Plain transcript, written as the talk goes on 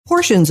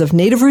Portions of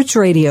Native Roots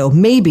Radio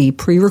may be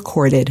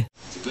pre-recorded.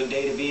 It's a good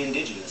day to be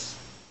indigenous.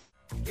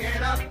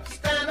 Get up,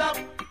 stand up.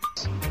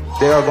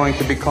 They are going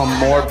to become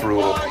more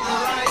brutal.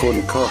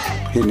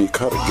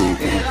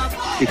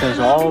 Because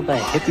all the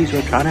hippies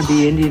were trying to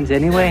be Indians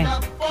anyway.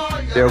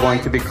 They're going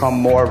to become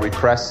more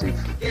repressive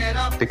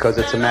because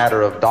it's a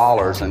matter of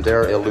dollars and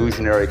their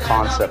illusionary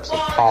concepts of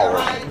power.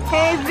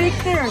 Hey,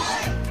 Victor.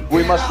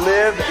 We must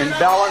live in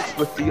balance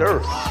with the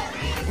earth.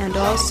 And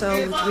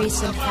also with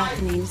recent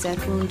happenings at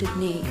Wounded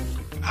Knee.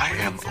 I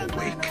am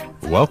awake.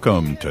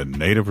 Welcome to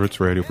Native Roots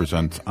Radio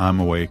presents I'm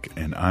Awake,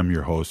 and I'm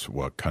your host,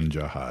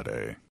 Wakanja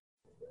Hade.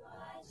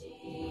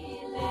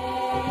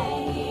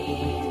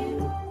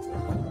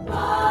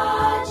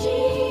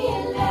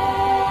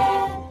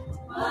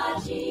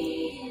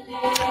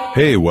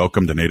 Hey,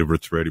 welcome to Native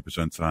Roots Radio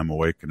presents I'm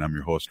Awake, and I'm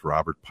your host,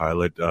 Robert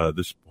Pilot.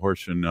 This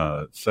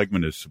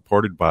segment is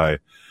supported by,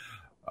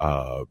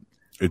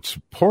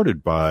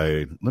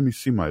 let me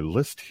see my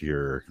list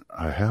here.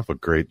 I have a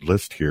great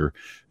list here.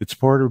 It's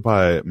supported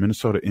by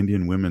Minnesota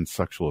Indian Women's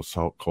Sexual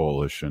Assault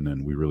Coalition,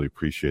 and we really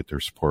appreciate their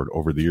support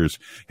over the years.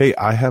 Hey,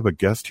 I have a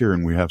guest here,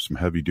 and we have some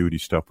heavy-duty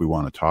stuff we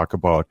want to talk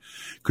about.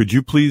 Could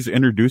you please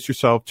introduce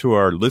yourself to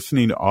our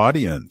listening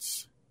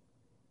audience?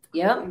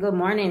 Yep. Good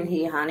morning,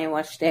 Humane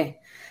Washte.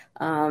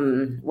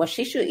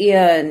 Washishu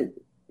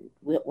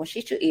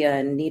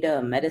ia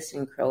Naida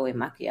Medicine Crow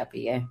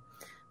Makiapi.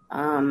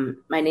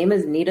 My name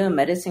is Naida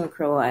Medicine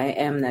Crow. I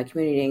am the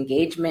Community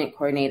Engagement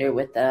Coordinator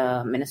with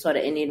the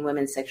Minnesota Indian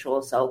Women's Sexual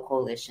Assault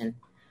Coalition.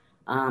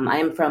 I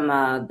am from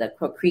the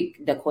Crow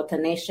Creek Dakota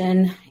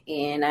Nation,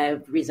 and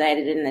I've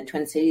resided in the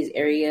Twin Cities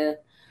area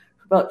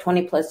for about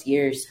 20 plus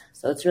years.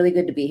 So it's really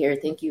good to be here.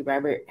 Thank you,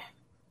 Robert.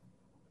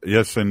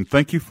 Yes, and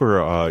thank you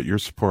for your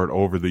support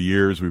over the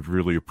years. We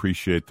really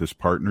appreciate this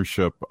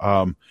partnership.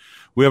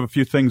 We have a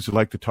few things we'd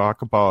like to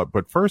talk about,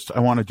 but first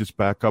I want to just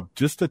back up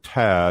just a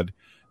tad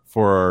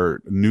for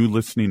our new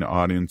listening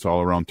audience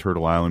all around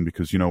Turtle Island,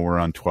 because, you know, we're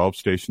on 12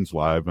 stations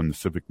live on the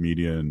civic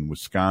media in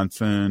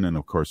Wisconsin and,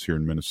 of course, here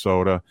in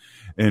Minnesota.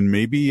 And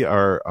maybe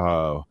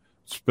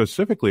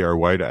specifically our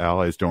white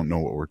allies don't know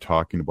what we're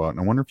talking about. And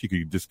I wonder if you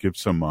could just give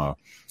some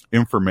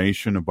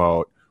information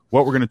about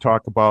what we're going to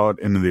talk about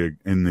in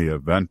the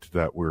event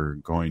that we're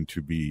going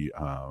to be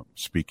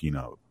speaking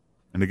of.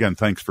 And again,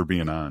 thanks for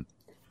being on.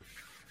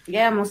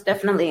 Yeah, most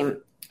definitely.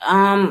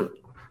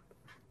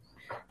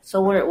 So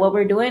what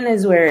we're doing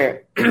is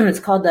it's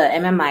called the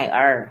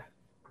MMIR,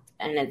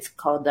 and it's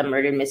called the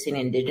Murdered Missing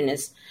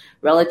Indigenous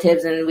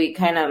Relatives. And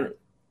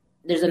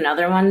there's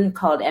another one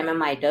called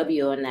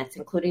MMIW, and that's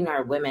including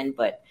our women.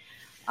 But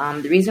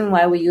the reason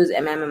why we use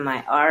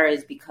MMIR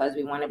is because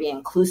we want to be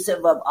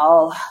inclusive of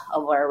all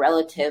of our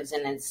relatives,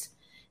 and it's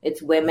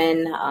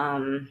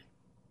women,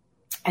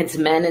 it's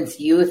men,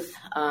 it's youth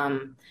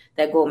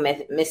that go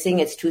missing,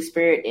 it's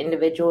two-spirit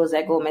individuals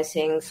that go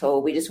missing. So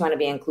we just want to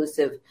be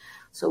inclusive.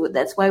 So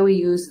that's why we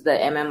use the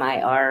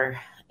MMIR.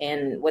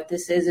 And what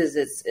this is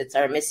it's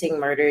our missing,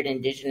 murdered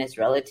Indigenous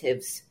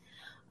relatives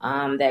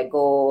that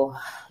go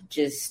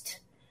just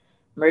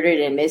murdered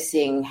and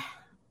missing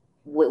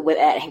with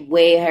at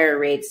way higher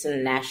rates than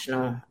the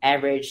national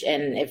average.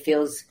 And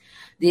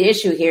the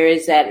issue here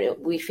is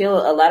that we feel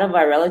a lot of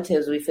our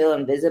relatives, we feel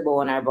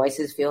invisible, and our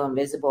voices feel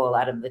invisible a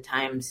lot of the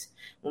times.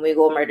 When we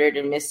go murdered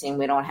and missing,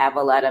 we don't have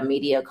a lot of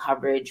media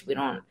coverage. We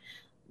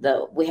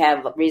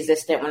have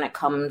resistance when it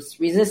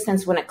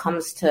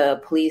comes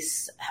to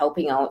police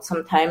helping out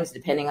sometimes,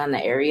 depending on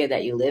the area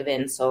that you live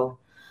in. So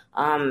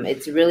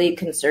it's really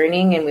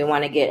concerning, and we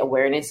want to get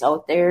awareness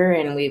out there.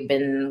 And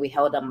we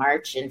held a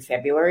march in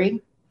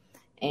February.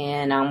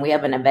 And we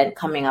have an event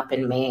coming up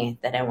in May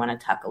that I want to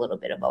talk a little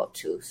bit about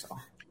too. So,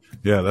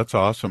 yeah, that's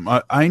awesome.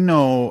 I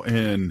know,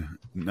 and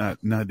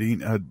Nadine,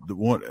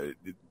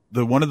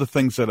 one of the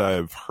things that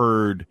I've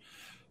heard,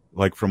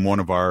 like from one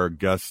of our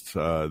guests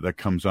that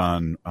comes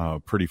on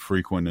pretty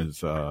frequent,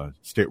 is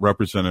State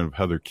Representative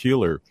Heather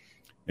Keeler,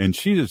 and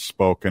she has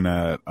spoken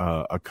at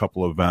a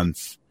couple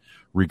events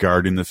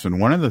regarding this. And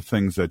one of the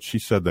things that she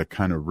said that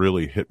kind of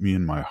really hit me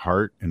in my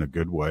heart in a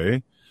good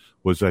way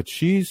was that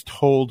she's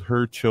told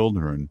her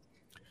children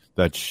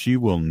that she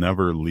will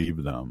never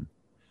leave them,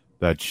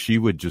 that she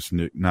would just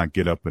not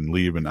get up and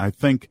leave. And I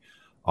think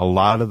a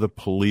lot of the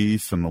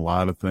police and a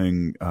lot of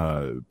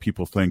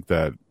people think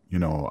that, you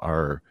know,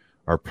 our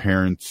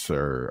parents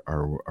or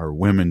our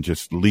women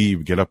just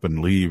get up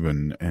and leave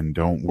and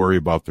don't worry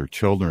about their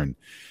children.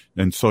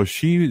 And so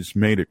she's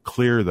made it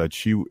clear that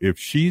if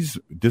she's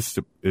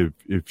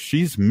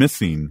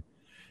missing,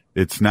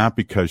 it's not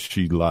because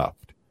she left.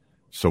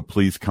 So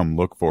please come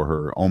look for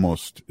her,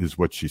 almost is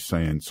what she's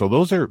saying. So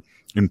those are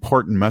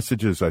important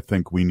messages I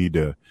think we need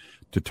to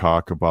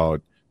talk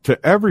about to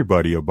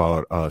everybody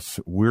about us.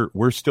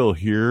 We're still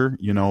here.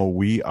 You know,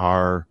 we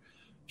are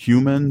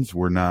humans.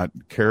 We're not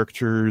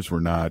caricatures. We're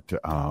not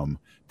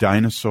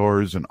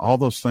dinosaurs, and all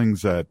those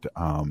things that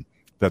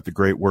the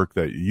great work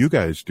that you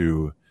guys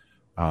do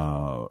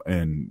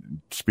and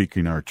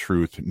speaking our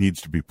truth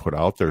needs to be put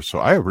out there. So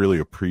I really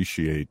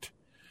appreciate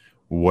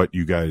what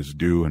you guys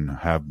do and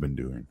have been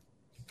doing.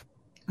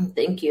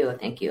 Thank you.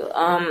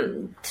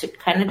 To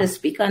kind of to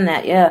speak on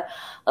that, yeah,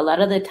 a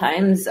lot of the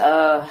times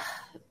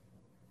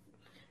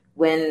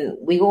when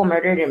we go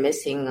murdered or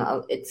missing,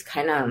 it's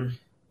kind of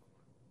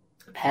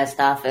passed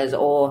off as,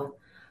 oh,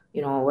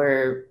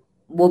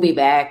 we'll be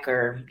back,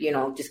 or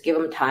just give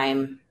them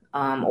time,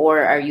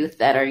 or our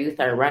youth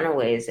are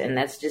runaways, and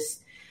that's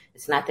just,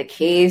 it's not the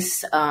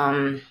case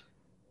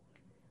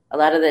a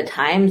lot of the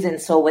times.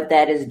 And so what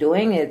that is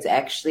doing is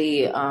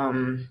actually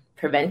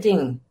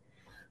preventing.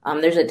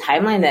 There's a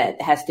timeline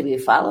that has to be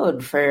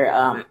followed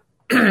for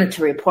to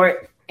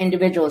report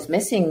individuals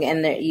missing,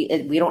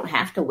 and we don't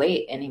have to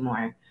wait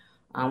anymore.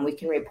 We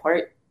can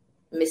report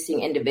missing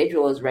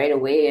individuals right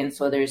away, and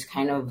so there's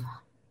kind of,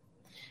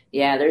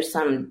 there's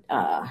some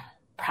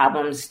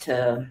problems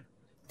to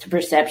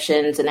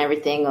perceptions and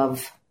everything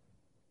of.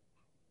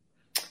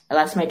 I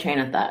lost my train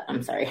of thought.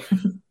 I'm sorry.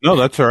 No,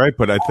 that's all right.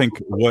 But I think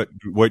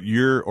what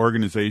your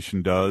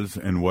organization does,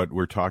 and what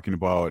we're talking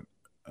about,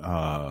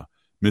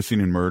 missing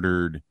and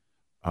murdered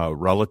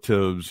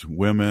relatives,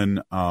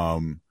 women,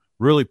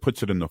 really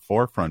puts it in the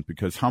forefront,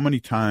 because how many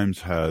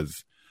times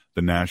has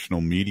the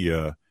national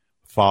media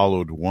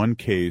followed one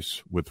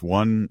case with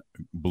one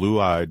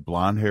blue-eyed,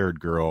 blonde-haired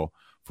girl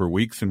for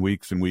weeks and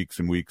weeks and weeks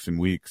and weeks and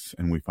weeks,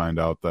 and we find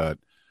out that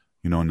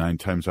 9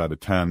 times out of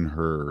 10,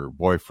 her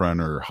boyfriend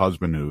or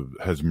husband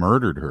has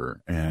murdered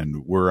her,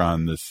 and we're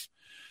on this.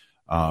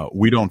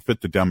 We don't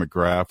fit the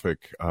demographic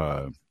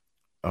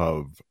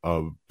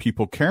of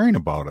people caring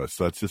about us.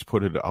 Let's just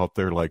put it out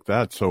there like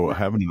that. So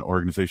having an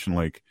organization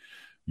like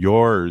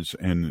yours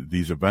and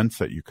these events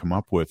that you come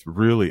up with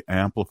really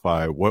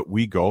amplify what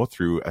we go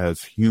through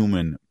as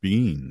human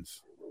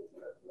beings.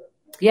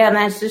 Yeah, and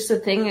that's just the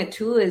thing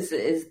too, is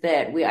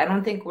that I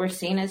don't think we're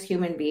seen as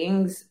human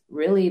beings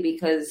really,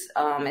 because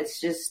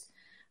it's just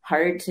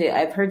hard to.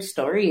 I've heard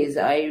stories.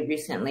 I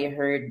recently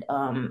heard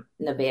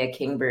Nevaeh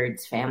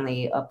Kingbird's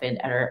family up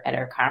at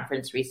our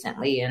conference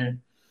recently, and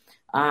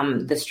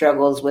the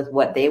struggles with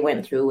what they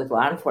went through with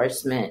law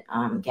enforcement,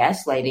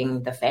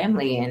 gaslighting the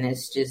family, and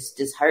it's just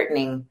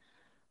disheartening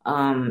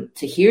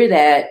to hear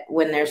that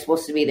when they're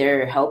supposed to be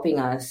there helping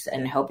us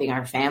and helping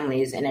our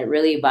families. And it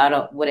really,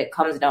 what it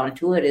comes down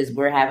to it is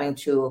we're having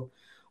to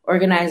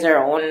organize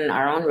our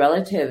own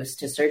relatives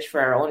to search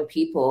for our own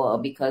people,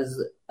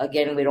 because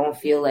again, we don't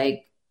feel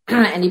like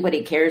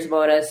anybody cares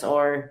about us,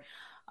 or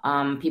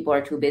people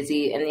are too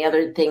busy. And the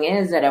other thing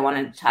is that I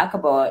wanted to talk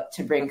about,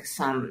 to bring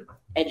some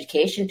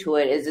education to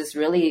it, is this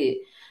really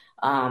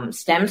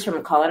stems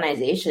from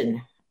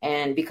colonization.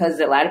 And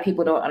because a lot of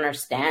people don't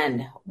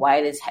understand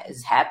why this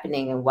is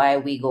happening, and why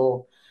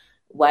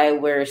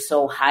we're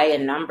so high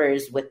in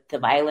numbers with the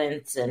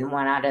violence, and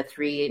 1 out of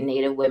 3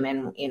 Native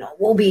women,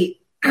 will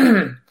be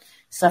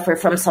suffer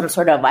from some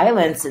sort of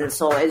violence. And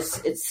so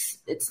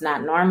it's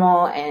not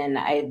normal. And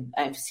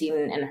I've seen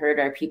and heard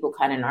our people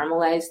kind of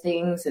normalize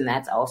things, and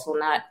that's also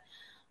not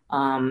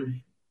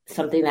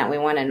something that we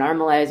want to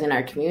normalize in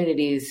our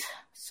communities.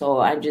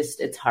 So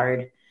it's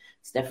hard.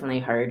 It's definitely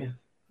hard.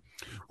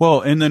 Well,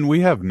 and then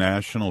we have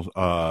national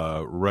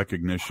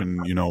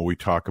recognition. We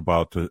talk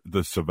about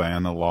the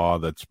Savannah law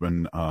that's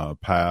been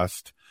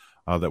passed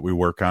that we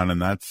work on,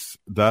 and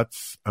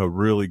that's a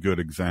really good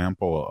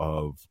example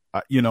of,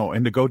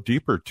 and to go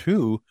deeper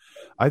too,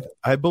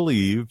 I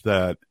believe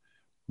that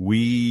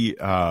we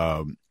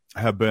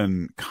have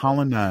been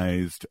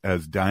colonized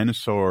as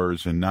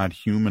dinosaurs and not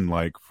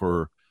human-like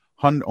for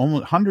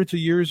hundreds of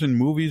years in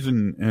movies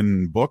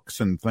and books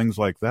and things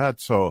like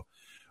that. So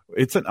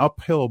it's an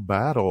uphill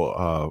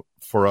battle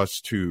for us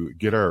to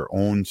get our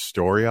own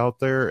story out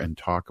there and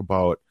talk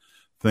about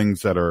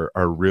things that are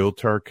real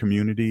to our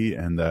community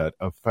and that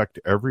affect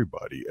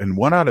everybody. And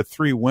 1 out of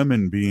 3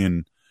 women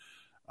being,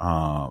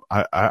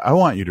 I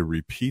want you to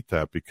repeat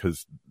that,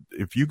 because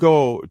if you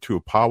go to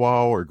a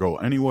powwow or go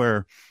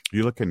anywhere,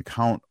 you look and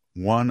count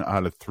 1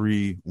 out of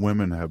 3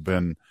 women have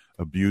been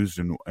abused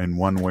in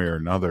one way or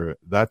another.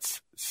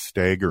 That's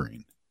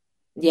staggering.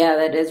 Yeah,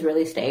 that is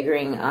really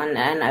staggering.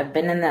 And I've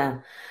been in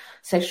the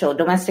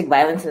domestic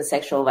violence and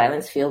sexual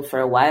violence field for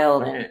a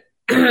while, and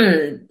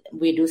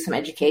we do some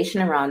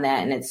education around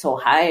that, and it's so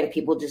high, and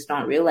people just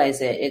don't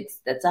realize it.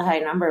 That's a high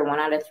number. 1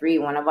 out of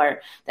 3.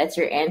 That's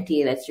your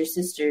auntie, that's your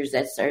sisters,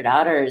 that's our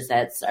daughters,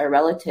 that's our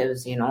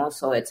relatives.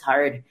 So it's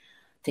hard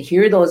to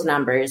hear those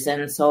numbers,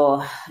 and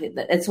so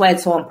that's why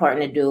it's so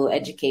important to do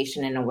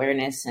education and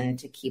awareness, and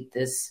to keep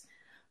this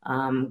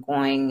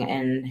going,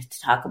 and to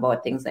talk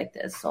about things like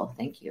this. So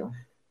thank you.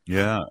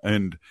 Yeah,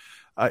 and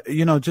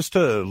just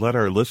to let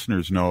our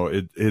listeners know,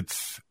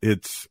 it's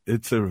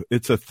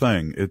a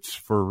thing. It's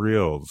for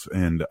reals,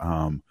 and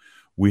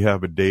we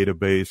have a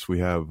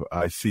database.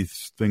 I see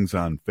things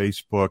on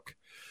Facebook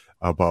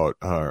about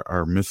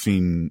our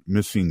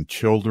missing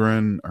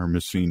children, our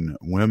missing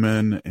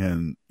women,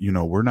 and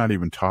we're not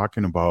even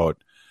talking about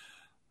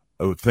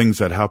things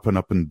that happen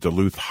up in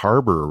Duluth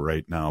Harbor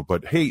right now.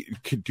 But hey,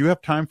 do you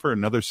have time for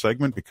another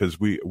segment? Because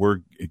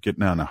we're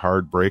getting on a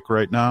hard break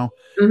right now.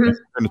 Mm-hmm. We're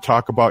going to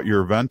talk about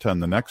your event on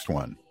the next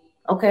one.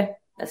 Okay,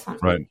 that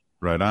sounds right. Good.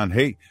 Right on.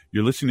 Hey,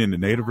 you're listening to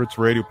Native Roots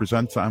Radio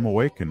Presents I'm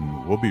Awake,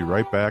 and we'll be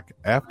right back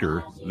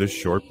after this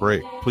short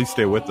break. Please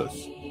stay with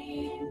us.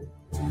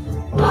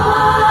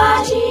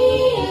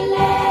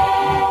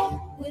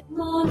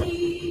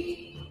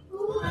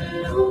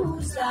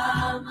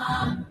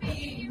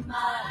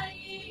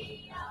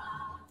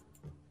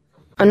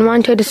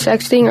 Unwanted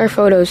sexting or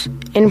photos,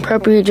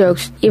 inappropriate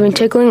jokes, even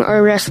tickling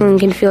or wrestling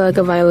can feel like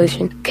a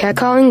violation.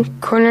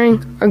 Catcalling,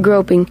 cornering, or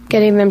groping,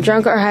 getting them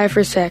drunk or high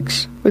for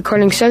sex,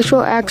 recording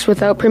sexual acts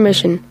without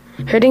permission,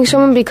 hurting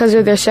someone because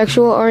of their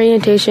sexual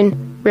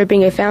orientation,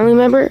 raping a family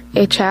member,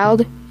 a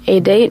child, a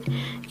date,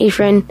 a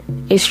friend,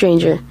 a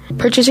stranger,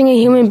 purchasing a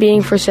human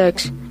being for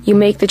sex. You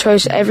make the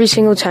choice every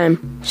single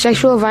time.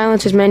 Sexual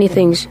violence is many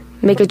things.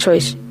 Make a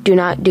choice. Do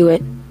not do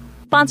it.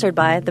 Sponsored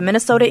by the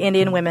Minnesota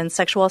Indian Women's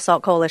Sexual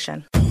Assault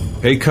Coalition.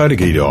 Hey,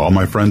 Cudahy to all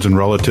my friends and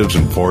relatives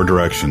in 4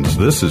 directions.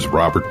 This is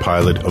Robert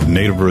Pilot of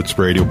Native Roots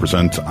Radio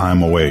Presents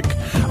I'm Awake.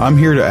 I'm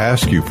here to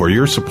ask you for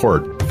your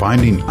support.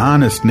 Finding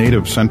honest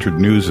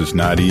Native-centered news is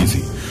not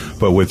easy.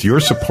 But with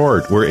your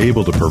support, we're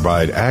able to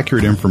provide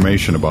accurate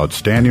information about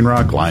Standing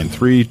Rock, Line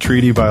 3,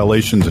 treaty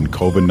violations, and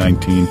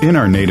COVID-19 in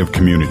our Native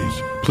communities.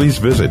 Please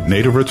visit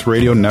Native Roots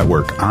Radio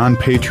Network on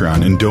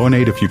Patreon and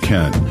donate if you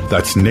can.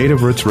 That's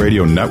Native Roots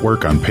Radio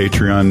Network on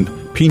Patreon.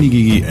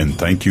 Pinigigi, and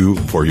thank you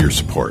for your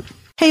support.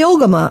 Hey,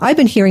 Ogama, I've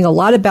been hearing a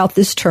lot about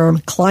this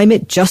term,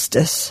 climate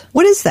justice.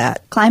 What is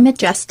that? Climate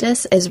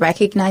justice is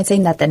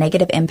recognizing that the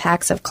negative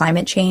impacts of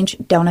climate change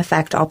don't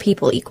affect all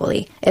people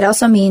equally. It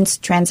also means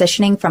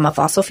transitioning from a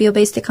fossil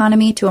fuel-based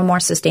economy to a more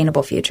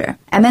sustainable future.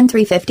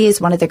 MN350 is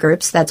one of the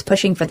groups that's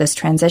pushing for this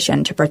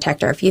transition to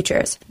protect our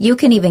futures. You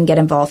can even get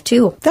involved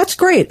too. That's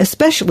great,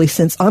 especially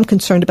since I'm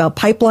concerned about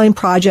pipeline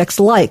projects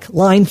like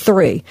Line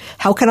 3.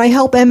 How can I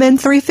help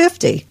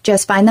MN350?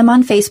 Just find them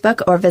on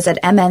Facebook or visit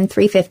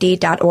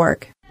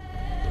mn350.org.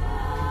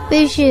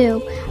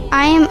 Bonjour,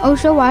 I am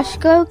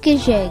Oshawashko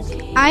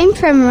Gajig. I'm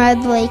from Red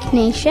Lake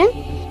Nation,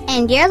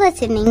 and you're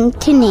listening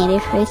to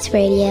Native Roots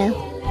Radio.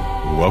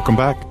 Welcome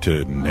back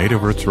to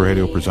Native Roots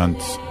Radio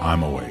Presents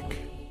I'm Awake.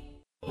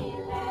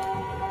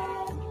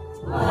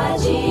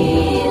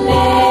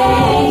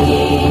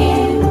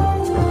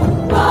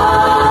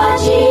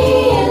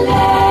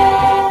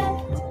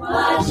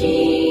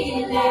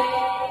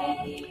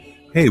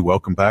 Hey,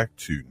 welcome back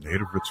to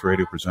Native Roots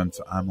Radio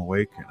Presents I'm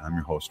Awake, and I'm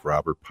your host,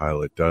 Robert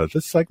Pilot.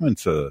 This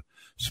segment's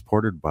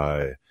supported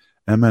by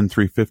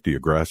MN350, a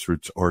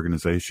grassroots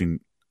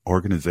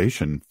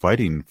organization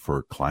fighting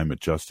for climate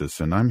justice.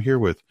 And I'm here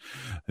with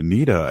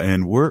Naida,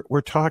 and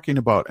we're talking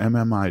about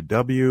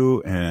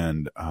MMIW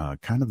and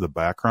kind of the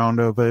background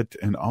of it,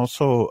 and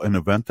also an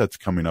event that's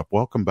coming up.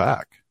 Welcome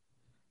back.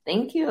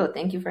 Thank you.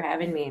 Thank you for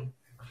having me.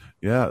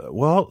 Yeah,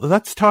 well,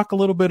 let's talk a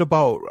little bit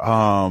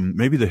about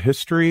maybe the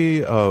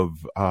history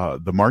of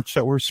the march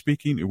that we're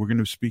going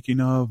to be speaking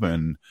of,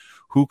 and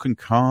who can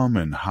come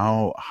and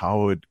how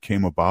it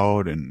came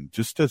about, and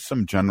just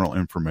some general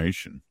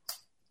information.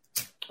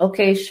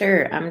 Okay,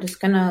 sure. I'm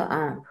just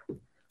gonna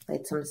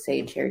light some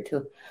sage here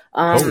too.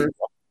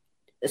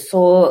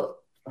 So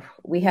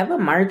we have a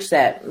march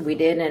that we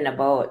did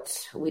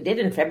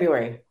in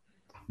February.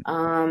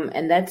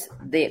 And that's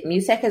the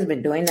MUSEC has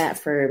been doing that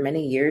for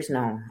many years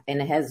now, and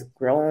it has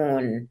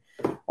grown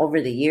over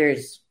the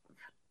years.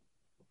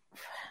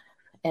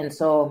 And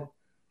so,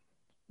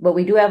 but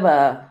we have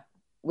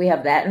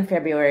that in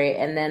February,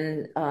 and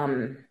then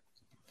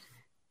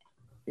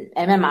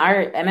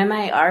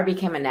MMIR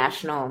became a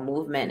national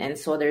movement, and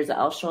so there's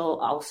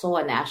also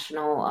a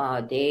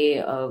national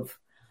day of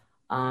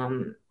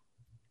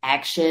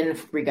action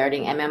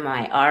regarding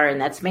MMIR,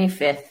 and that's May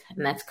 5th,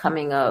 and that's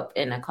coming up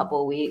in a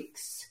couple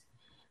weeks.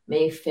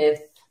 May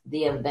 5th,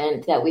 the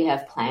event that we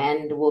have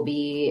planned will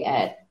be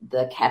at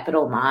the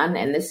Capitol Lawn,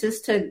 and this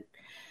is to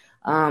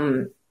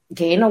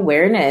gain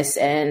awareness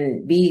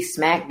and be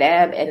smack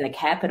dab in the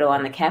Capitol,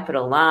 on the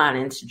Capitol Lawn,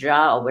 and to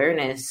draw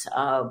awareness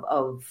of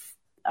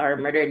our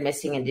murdered,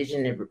 missing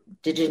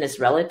indigenous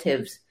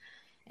relatives,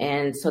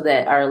 and so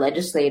that our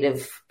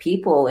legislative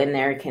people in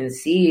there can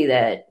see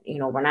that,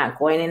 we're not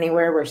going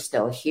anywhere. We're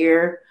still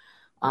here.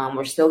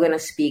 We're still going to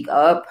speak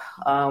up.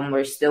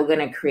 We're still going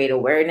to create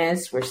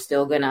awareness. We're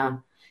still going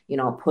to,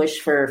 push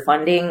for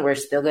funding. We're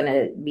still going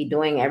to be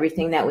doing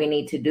everything that we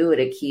need to do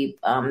to keep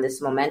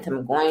this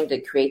momentum going, to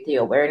create the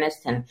awareness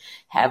and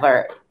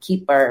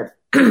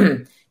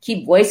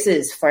keep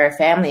voices for our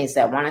families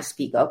that want to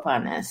speak up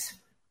on this.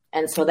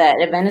 And so that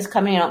event is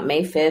coming up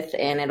May 5th,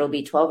 and it'll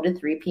be 12 to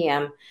 3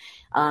 p.m.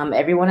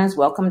 Everyone is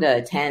welcome to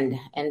attend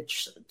and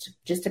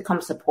just to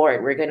come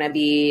support. We're going to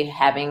be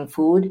having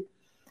food.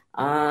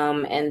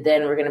 And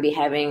then we're going to be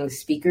having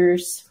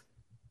speakers,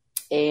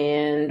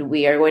 and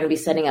we are going to be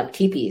setting up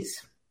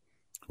teepees.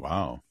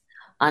 Wow.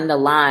 On the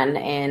lawn.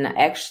 And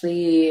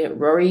actually,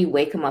 Rory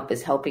Wakemup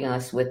is helping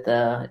us with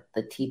the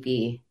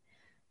teepee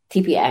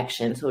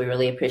action. So we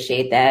really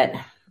appreciate that.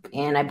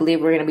 And I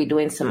believe we're going to be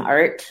doing some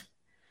art.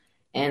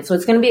 And so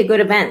it's going to be a good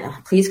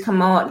event. Please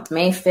come out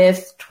May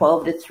 5th,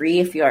 12 to 3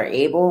 if you are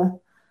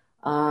able.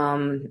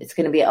 It's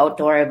going to be an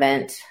outdoor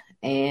event.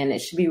 and it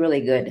should be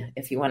really good.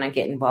 If you want to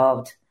get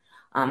involved,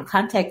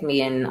 contact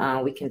me,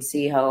 and we can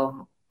see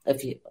how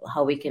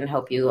we can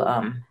help you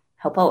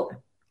help out.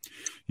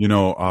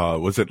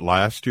 Was it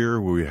last year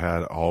where we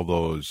had all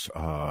those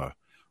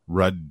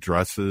red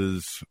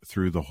dresses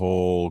through the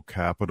whole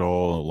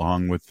Capitol,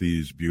 along with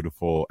these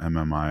beautiful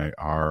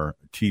MMIR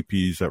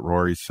teepees that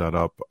Rory set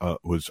up?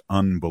 Was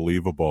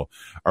unbelievable.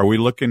 Are we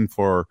looking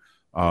for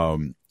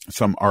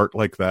some art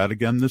like that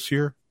again this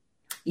year?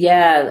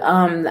 Yeah,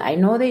 I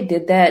know they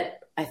did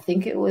that. I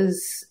think it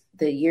was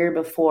the year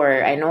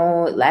before. I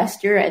know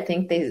last year, I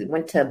think they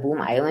went to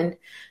Boom Island.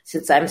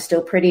 Since I'm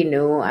still pretty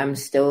new, I'm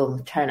still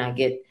trying to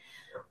get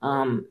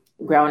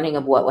grounding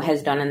of what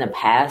has done in the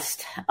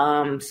past.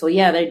 So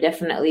yeah,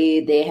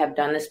 they have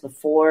done this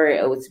before.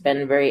 It's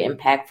been very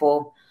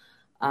impactful.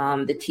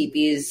 The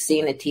teepees,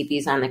 seeing the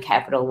teepees on the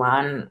Capitol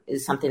lawn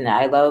is something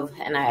that I love,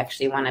 and I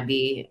actually want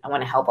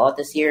to help out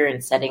this year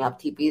in setting up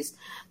teepees.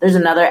 There's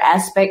another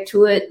aspect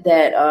to it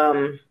that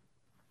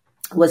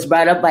was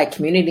brought up by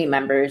community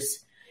members,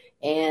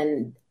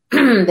 and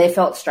they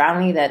felt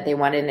strongly that they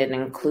wanted to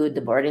include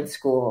the boarding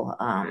school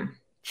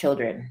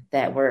children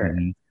that were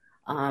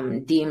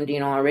deemed,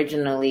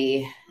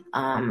 originally,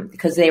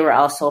 because they were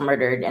also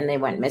murdered and they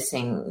went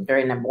missing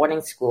during the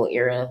boarding school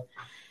era.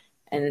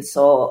 And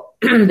so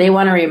they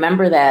want to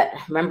remember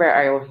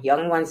our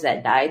young ones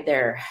that died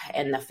there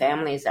and the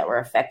families that were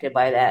affected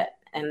by that.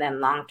 And then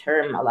long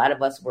term, a lot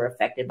of us were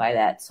affected by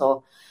that.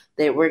 So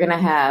we're going to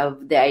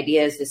have the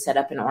idea is to set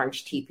up an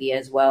orange teepee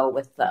as well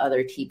with the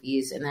other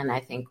teepees. And then I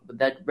think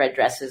the red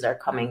dresses are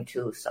coming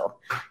too. So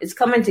it's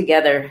coming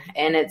together,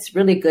 and it's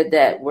really good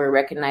that we're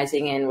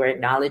recognizing and we're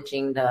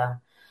acknowledging the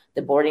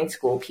boarding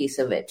school piece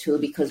of it too,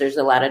 because there's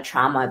a lot of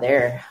trauma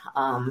there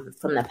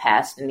from the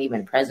past and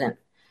even present.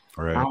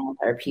 Right.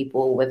 Our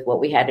people with what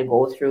we had to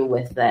go through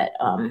with that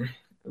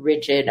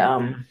rigid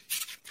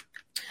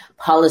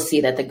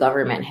policy that the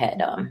government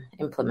had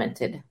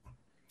implemented.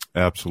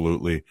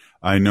 Absolutely.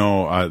 I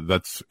know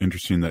that's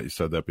interesting that you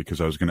said that,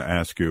 because I was going to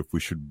ask you if we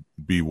should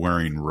be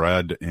wearing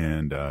red,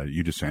 and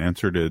you just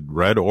answered it.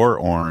 Red or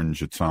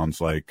orange, it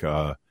sounds like,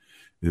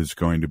 is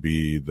going to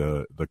be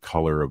the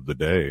color of the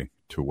day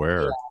to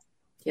wear. Yeah.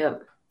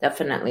 Yep,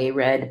 definitely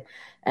red.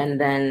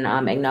 And then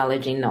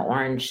acknowledging the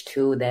orange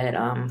too, that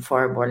for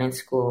our boarding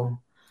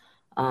school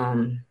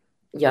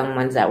young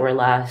ones that were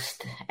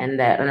lost, and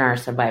our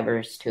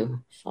survivors too.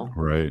 So.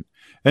 Right.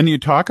 And you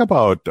talk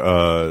about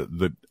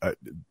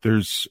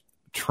there's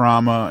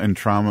trauma, and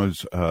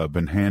trauma's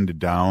been handed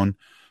down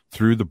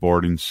through the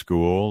boarding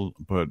school,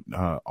 but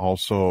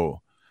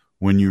also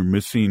when you're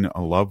missing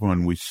a loved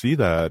one, we see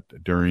that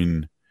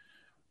during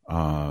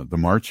the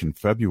March in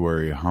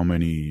February, how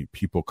many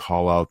people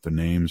call out the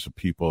names of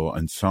people,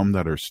 and some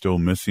that are still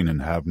missing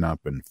and have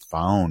not been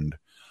found.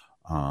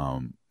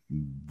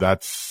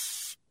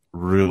 That's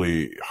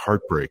really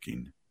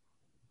heartbreaking.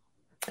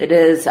 It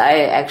is.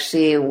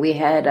 We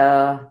had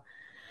a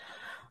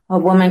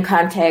woman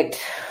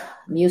contact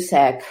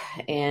MUSAC,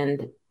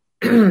 and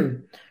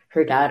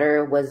her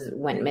daughter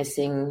went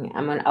missing.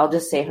 I'll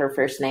just say her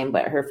first name,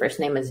 but her first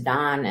name is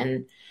Dawn,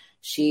 and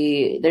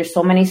there's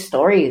so many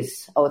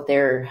stories out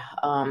there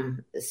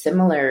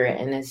similar,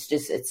 and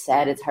it's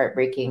sad, it's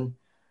heartbreaking.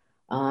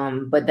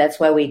 But that's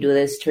why we do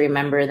this, to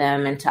remember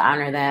them and to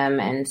honor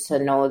them, and to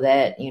know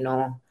that,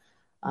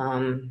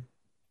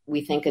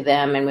 we think of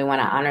them and we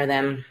want to honor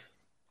them.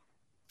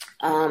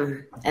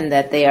 And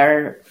that they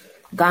are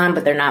gone,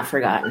 but they're not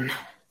forgotten.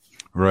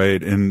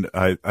 Right. And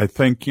I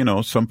think,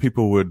 some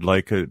people would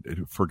like it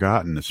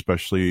forgotten,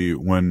 especially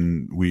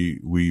when we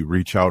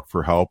reach out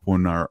for help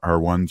when our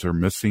ones are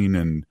missing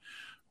and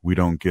we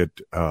don't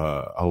get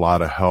a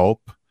lot of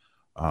help.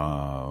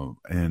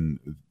 And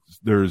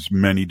there's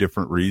many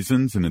different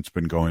reasons, and it's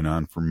been going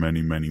on for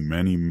many, many,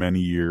 many, many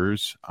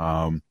years.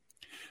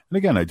 And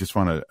again, I just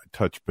want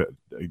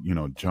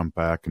to jump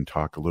back and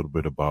talk a little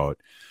bit about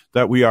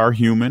that we are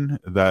human,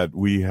 that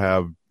we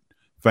have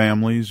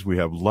families, we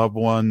have loved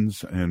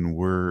ones, and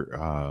we're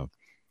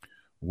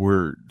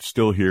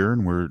still here,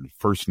 and we're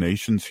First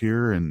Nations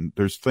here. And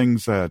there's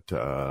things that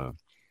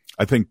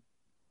I think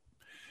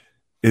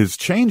is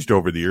changed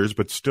over the years,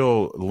 but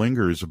still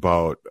lingers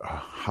about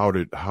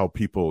how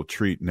people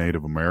treat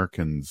Native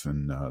Americans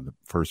and the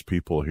first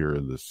people here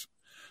in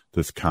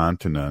this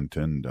continent.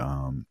 And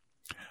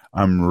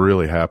I'm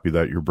really happy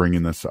that you're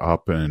bringing this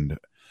up. And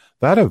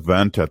that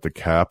event at the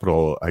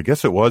Capitol, I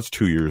guess it was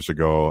 2 years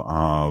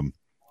ago,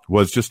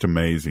 was just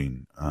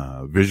amazing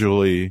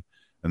visually.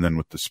 And then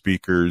with the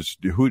speakers,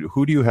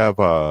 who do you have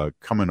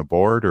coming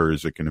aboard, or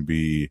is it going to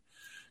be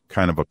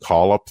kind of a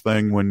call-up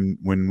thing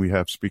when we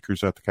have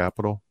speakers at the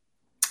Capitol?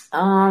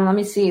 Let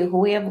me see. Who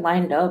we have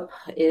lined up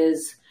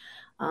is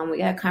we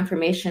got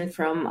confirmation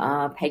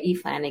from Peggy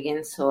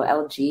Flanagan. So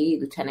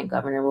LG, Lieutenant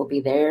Governor, will be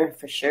there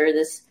for sure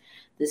this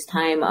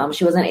time.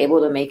 She wasn't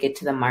able to make it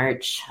to the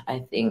march, I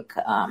think,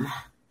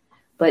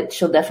 but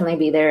she'll definitely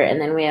be there.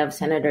 And then we have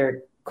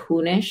Senator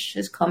Kunish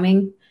is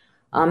coming.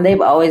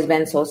 they've always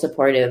been so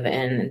supportive,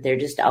 and they're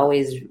just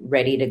always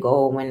ready to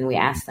go when we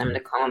ask them to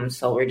come.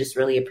 So we're just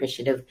really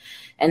appreciative.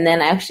 And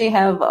then I actually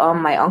have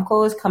my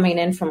uncle is coming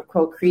in from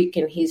Crow Creek,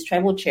 and he's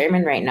tribal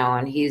chairman right now,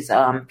 and he's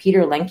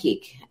Peter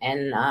Lenkeek.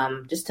 And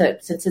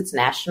since it's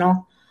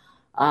national,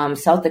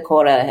 South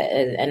Dakota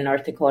and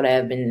North Dakota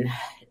have been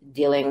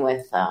dealing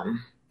with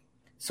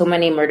so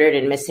many murdered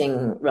and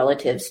missing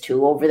relatives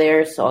too over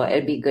there. So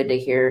it'd be good to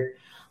hear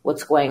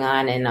what's going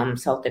on in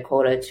South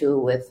Dakota too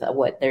with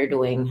what they're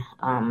doing.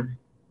 And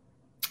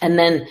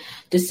then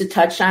just to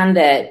touch on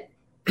that,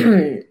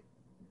 to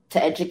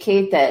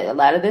educate that a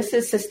lot of this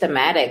is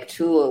systematic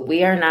too.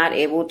 We are not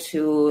able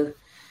to,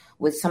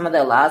 with some of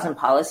the laws and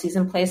policies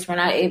in place, we're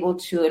not able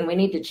to, and we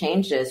need to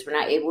change this, we're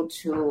not able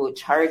to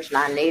charge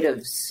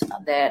non-natives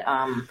that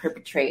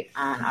perpetrate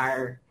on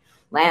our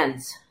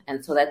lands.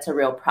 And so that's a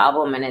real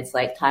problem, and it's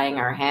like tying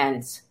our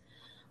hands.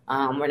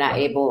 We're not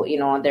able,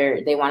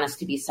 they want us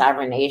to be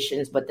sovereign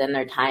nations, but then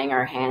they're tying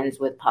our hands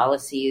with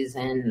policies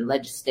and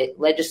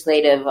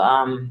legislative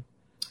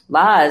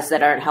laws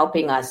that aren't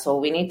helping us. So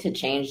we need to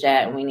change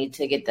that, and we need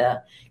to get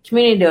the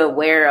community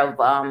aware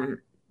of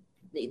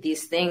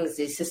these things,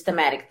 these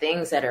systematic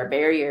things that are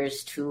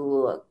barriers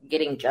to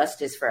getting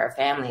justice for our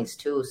families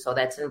too. So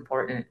that's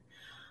important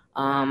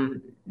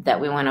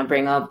that we want to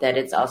bring up, that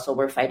it's also,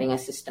 we're fighting a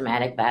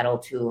systematic battle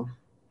too.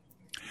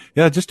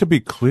 Yeah, just to be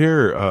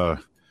clear,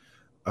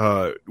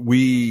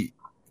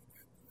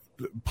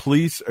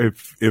 police,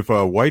 if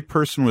a white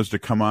person was to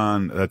come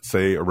on, let's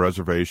say a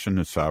reservation,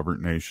 a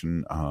sovereign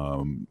nation,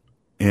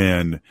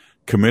 and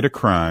commit a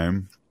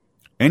crime,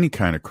 any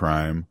kind of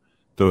crime,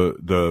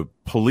 the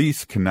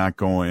police cannot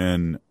go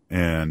in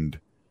and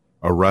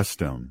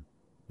arrest him.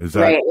 Is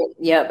that right?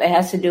 Yep. It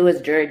has to do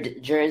with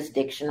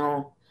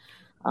jurisdictional.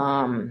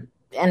 And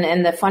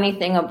the funny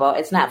thing about,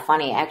 it's not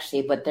funny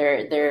actually, but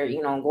they're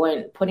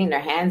putting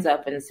their hands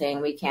up and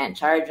saying we can't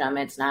charge them.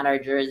 It's not our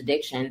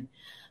jurisdiction.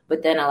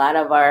 But then a lot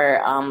of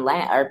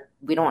our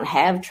we don't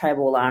have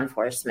tribal law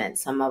enforcement.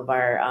 Some of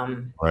our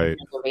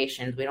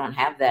reservations, we don't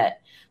have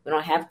that. We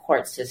don't have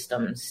court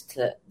systems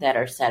that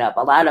are set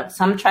up.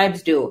 Some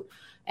tribes do,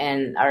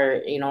 and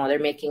they're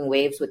making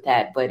waves with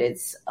that. But a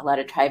lot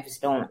of tribes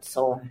don't.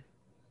 So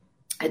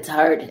it's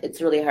hard.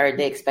 It's really hard.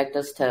 They expect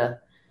us to.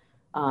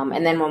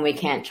 And then when we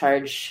can't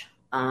charge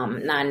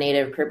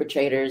non-native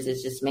perpetrators,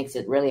 it just makes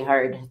it really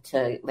hard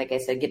to, like I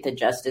said, get the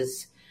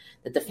justice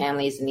that the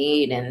families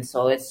need. And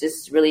so it's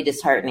just really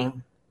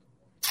disheartening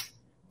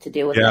to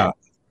deal with that.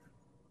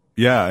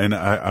 Yeah, and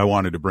I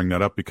wanted to bring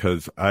that up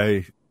because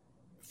I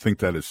think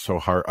that is so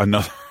hard.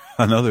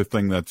 Another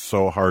thing that's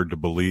so hard to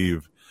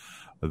believe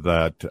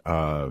that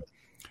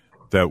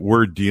that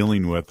we're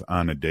dealing with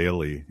on a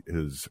daily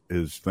is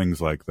things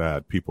like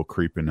that. People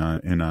creeping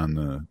in on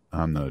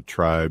the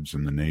tribes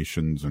and the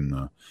nations and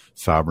the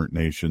sovereign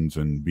nations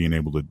and being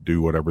able to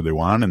do whatever they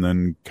want, and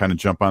then kind of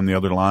jump on the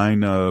other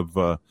line of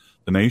the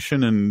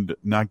nation and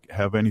not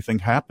have anything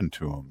happen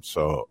to them.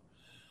 So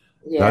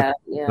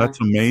that's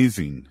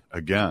amazing.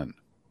 Again.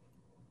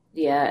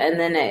 Yeah, and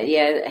then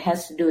it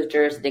has to do with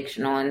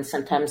jurisdictional, and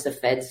sometimes the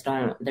feds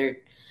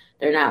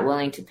they're not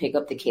willing to pick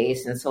up the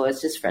case, and so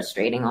it's just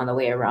frustrating all the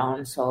way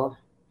around. So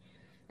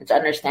it's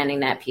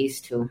understanding that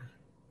piece too.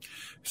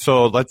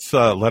 So let's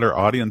let our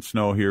audience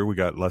know here. We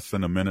got less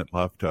than a minute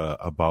left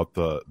about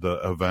the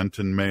event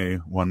in May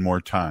one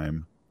more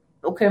time.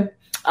 Okay.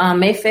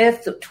 May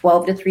 5th,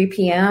 12 to 3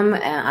 p.m.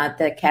 at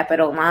the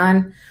Capitol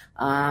Lawn.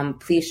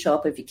 Please show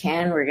up if you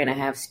can. We're going to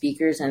have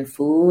speakers and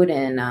food,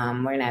 and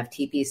we're going to have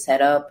teepees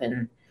set up,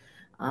 and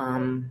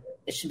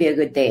it should be a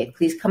good day.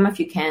 Please come if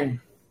you can.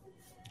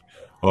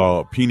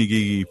 Well,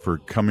 Pinigigi, for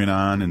coming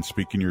on and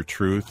speaking your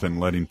truth and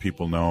letting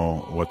people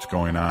know what's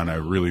going on. I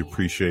really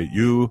appreciate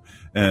you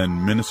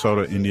and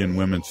Minnesota Indian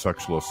Women's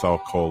Sexual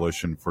Assault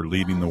Coalition for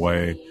leading the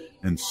way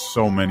in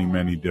so many,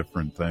 many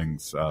different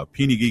things.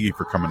 Pinigigi,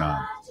 for coming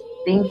on.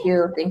 Thank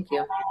you. Thank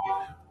you.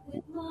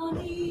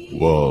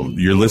 Well,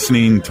 you're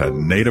listening to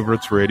Native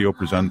Roots Radio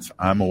presents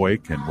I'm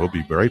Awake, and we'll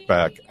be right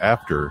back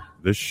after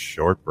this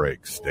short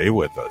break. Stay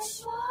with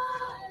us.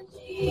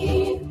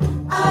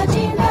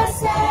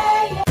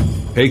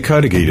 Hey,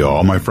 Kadagi to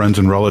all my friends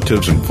and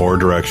relatives in 4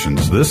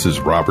 directions. This is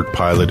Robert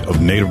Pilot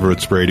of Native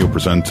Roots Radio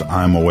presents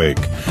I'm Awake.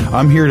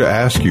 I'm here to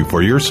ask you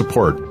for your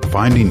support.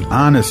 Finding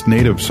honest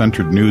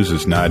Native-centered news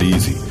is not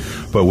easy.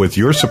 But with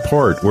your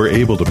support, we're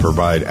able to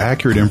provide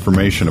accurate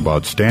information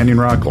about Standing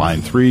Rock,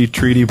 Line 3,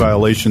 treaty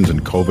violations,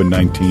 and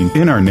COVID-19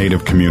 in our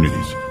Native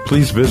communities.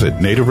 Please visit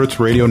Native Roots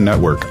Radio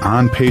Network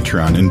on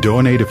Patreon and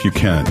donate if you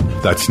can.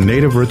 That's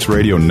Native Roots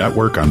Radio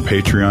Network on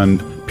Patreon.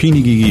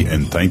 Pinigigi,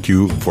 and thank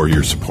you for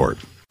your support.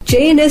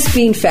 J&S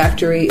Bean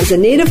Factory is a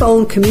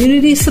Native-owned,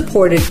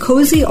 community-supported,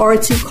 cozy,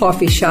 artsy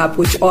coffee shop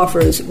which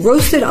offers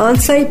roasted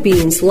on-site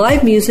beans,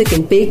 live music,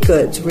 and baked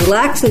goods.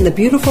 Relax in the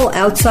beautiful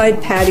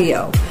outside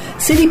patio.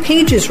 City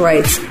Pages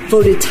writes,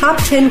 voted top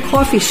 10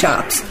 coffee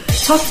shops.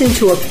 Tucked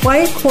into a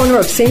quiet corner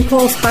of St.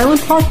 Paul's Highland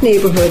Park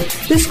neighborhood,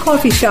 this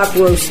coffee shop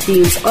roasts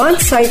beans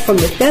on-site from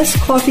the best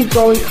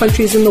coffee-growing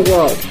countries in the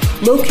world.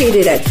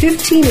 Located at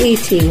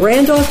 1518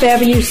 Randolph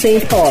Avenue,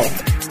 St. Paul.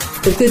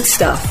 The good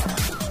stuff.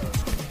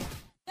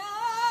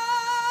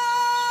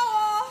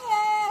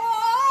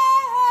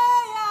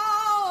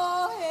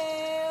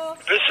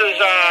 This is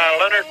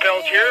Leonard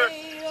Peltier.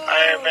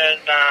 I am in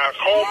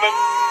Coleman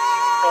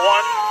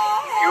 1,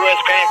 U.S.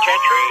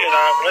 Penitentiary, and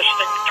I'm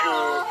listening to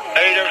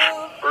Native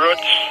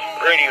Roots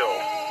Radio.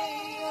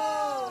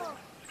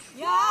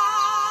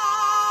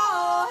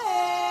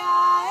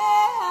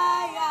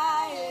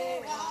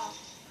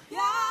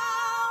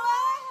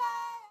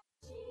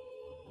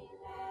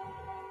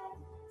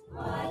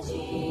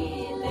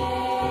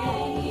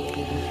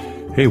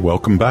 Hey,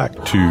 welcome back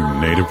to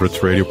Native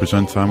Roots Radio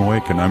presents I'm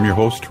Awake, and I'm your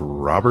host,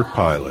 Robert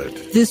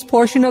Pilot. This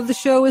portion of the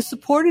show is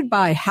supported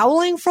by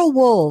Howling for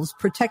Wolves,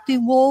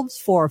 protecting wolves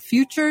for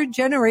future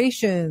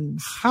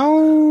generations.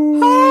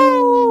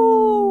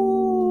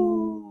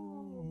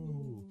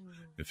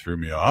 You threw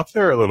me off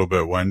there a little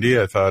bit, Wendy.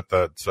 I thought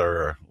that's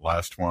our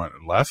last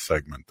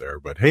segment there.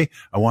 But hey,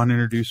 I want to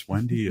introduce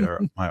Wendy,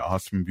 my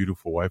awesome,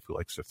 beautiful wife who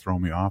likes to throw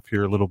me off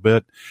here a little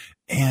bit.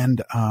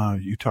 And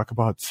you talk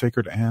about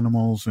sacred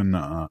animals, and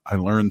I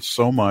learned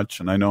so much.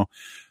 And I know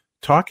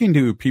talking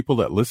to people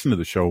that listen to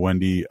the show,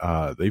 Wendy,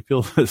 they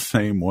feel the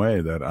same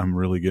way, that I'm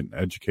really getting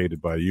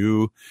educated by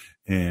you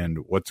and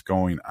what's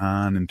going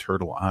on in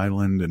Turtle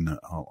Island, and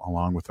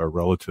along with our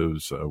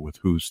relatives with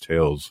whose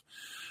tails,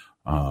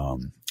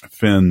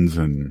 fins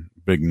and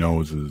big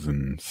noses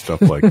and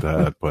stuff like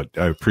that. But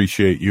I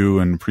appreciate you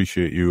and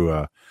appreciate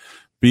you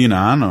being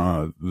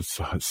on this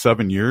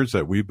 7 years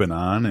that we've been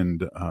on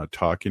and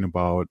talking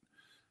about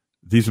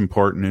these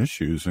important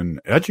issues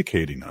and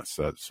educating us.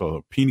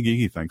 So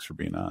Pinagigi, thanks for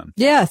being on.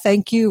 Yeah,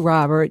 thank you,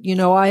 Robert. You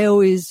know, I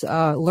always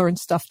learn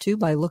stuff too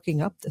by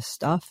looking up this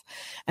stuff.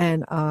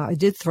 And I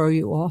did throw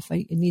you off.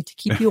 I need to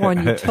keep you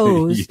on your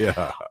toes.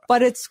 Yeah.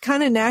 But it's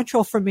kind of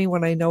natural for me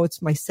when I know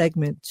it's my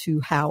segment to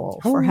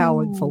howl for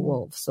Howling for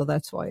Wolves. So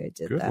that's why I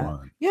did Good that.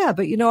 One. Yeah,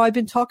 but you know, I've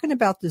been talking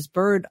about this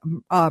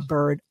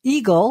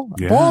eagle,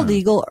 bald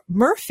eagle,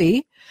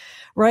 Murphy,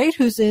 right,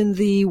 who's in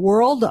the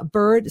World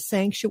Bird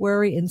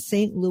Sanctuary in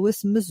St.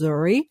 Louis,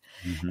 Missouri.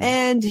 Mm-hmm.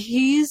 And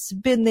he's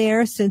been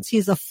there since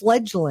he's a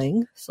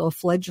fledgling. So a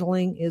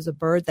fledgling is a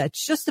bird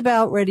that's just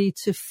about ready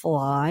to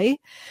fly.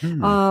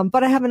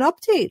 But I have an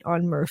update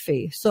on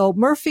Murphy. So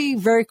Murphy,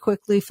 very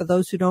quickly, for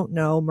those who don't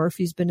know,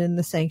 Murphy's been in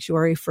the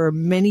sanctuary for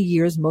many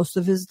years, most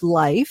of his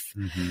life.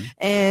 Mm-hmm.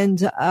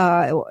 And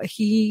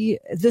he,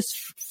 this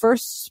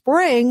first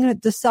spring,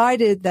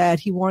 decided that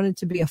he wanted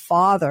to be a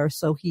father.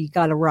 So he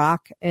got a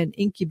rock and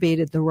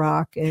incubated the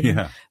rock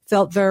and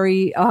felt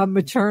very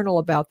maternal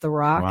about the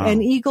rock. Wow.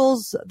 And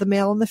eagles, the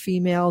male and the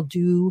female,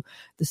 do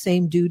the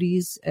same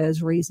duties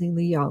as raising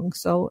the young.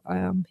 So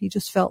he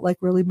just felt like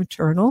really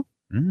maternal.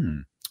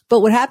 But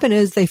what happened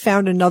is they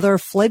found another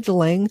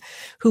fledgling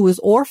who was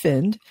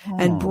orphaned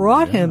and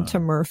brought him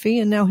to Murphy,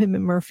 and now him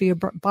and Murphy are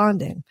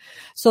bonding.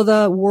 So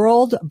the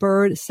World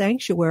Bird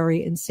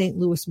Sanctuary in St.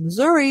 Louis,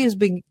 Missouri has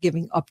been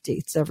giving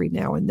updates every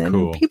now and then.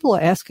 Cool. And people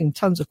are asking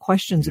tons of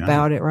questions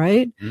about it,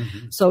 right?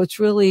 Mm-hmm. So it's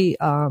really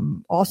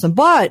awesome.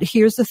 But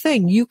here's the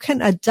thing. You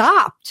can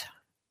adopt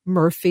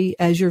Murphy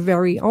as your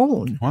very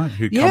own. What?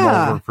 He'd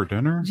come over for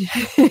dinner?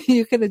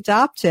 You can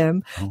adopt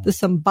him. The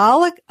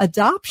symbolic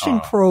adoption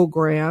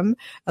program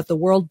at the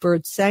World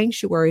Bird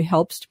Sanctuary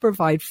helps to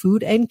provide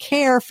food and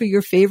care for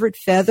your favorite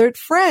feathered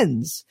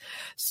friends.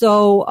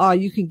 So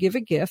you can give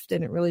a gift,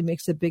 and it really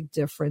makes a big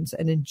difference,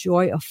 and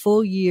enjoy a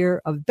full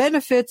year of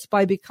benefits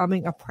by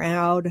becoming a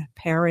proud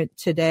parent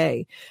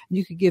today.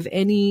 You could give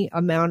any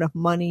amount of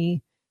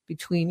money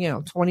between,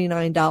 $29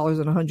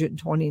 and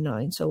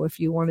 $129. So if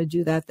you want to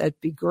do that, that'd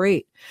be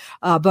great.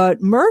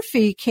 But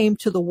Murphy came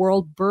to the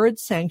World Bird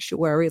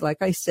Sanctuary,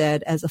 like I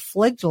said, as a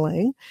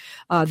fledgling,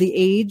 the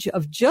age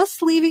of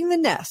just leaving the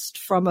nest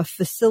from a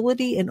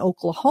facility in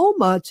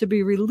Oklahoma to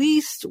be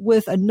released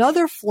with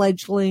another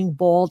fledgling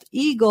bald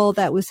eagle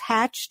that was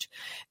hatched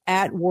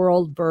at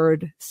World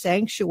Bird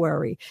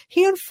Sanctuary.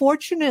 He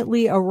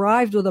unfortunately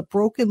arrived with a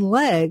broken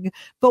leg,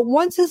 but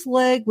once his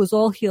leg was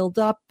all healed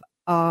up,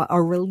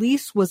 a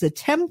release was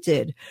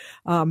attempted.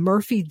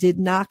 Murphy did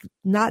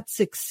not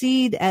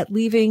succeed at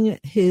leaving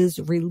his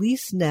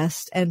release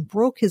nest and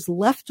broke his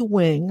left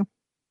wing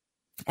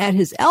at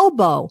his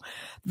elbow.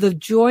 The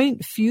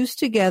joint fused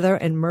together,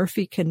 and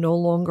Murphy can no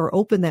longer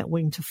open that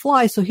wing to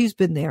fly. So he's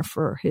been there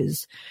for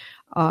his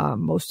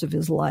most of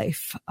his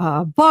life.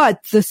 But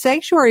the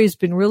sanctuary has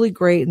been really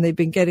great, and they've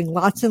been getting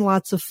lots and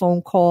lots of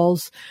phone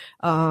calls,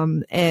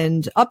 and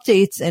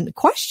updates and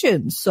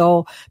questions.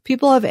 So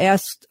people have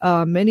asked,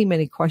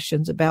 many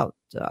questions about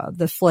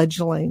the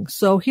fledgling.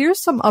 So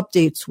here's some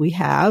updates we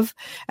have,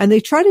 and they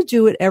try to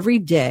do it every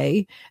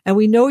day. And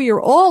we know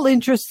you're all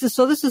interested.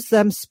 So this is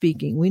them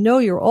speaking. We know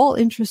you're all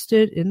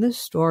interested in this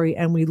story,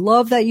 and we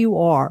love that you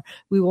are.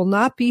 We will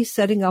not be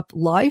setting up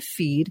live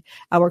feed.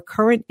 Our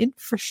current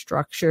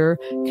infrastructure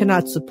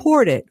cannot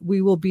support it.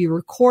 We will be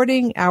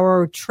recording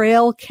our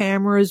trail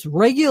cameras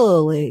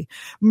regularly.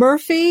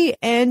 Murphy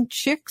and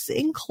Chick's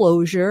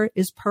enclosure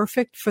is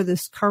perfect for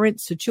this current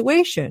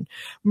situation.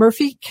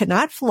 Murphy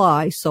cannot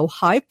fly, so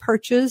high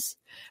perches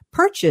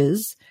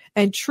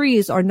and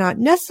trees are not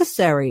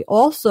necessary.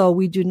 Also,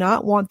 we do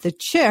not want the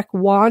chick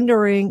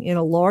wandering in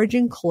a large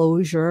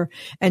enclosure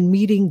and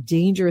meeting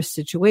dangerous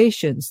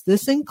situations.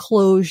 This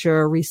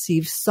enclosure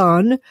receives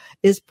sun,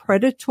 is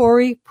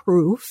predatory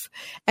proof,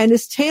 and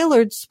is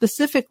tailored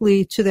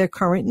specifically to their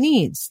current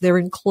needs. Their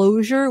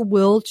enclosure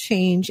will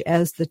change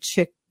as the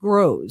chick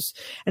grows.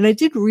 And I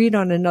did read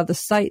on another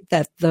site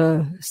that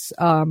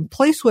the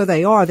place where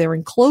they are, their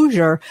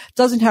enclosure,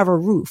 doesn't have a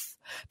roof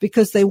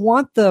because they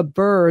want the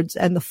birds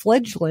and the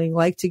fledgling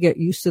like to get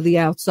used to the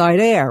outside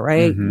air,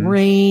 right? Mm-hmm.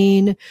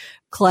 Rain,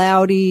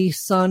 cloudy,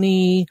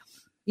 sunny,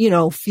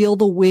 feel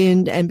the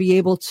wind and be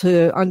able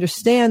to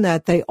understand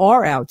that they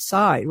are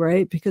outside,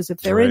 right? Because if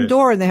they're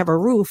indoor and they have a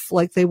roof,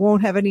 like they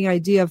won't have any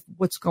idea of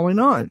what's going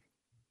on.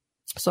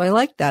 So I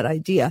like that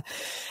idea.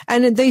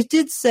 And they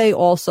did say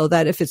also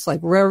that if it's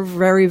like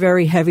very,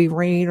 very heavy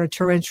rain or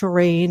torrential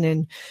rain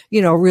and,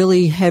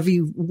 really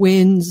heavy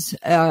winds,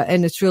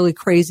 and it's really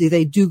crazy,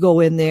 they do go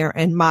in there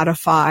and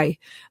modify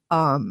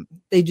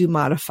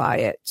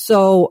it.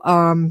 So,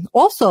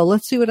 also,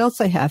 let's see what else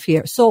I have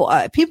here.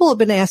 So, people have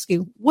been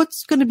asking,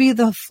 what's going to be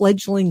the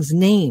fledgling's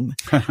name,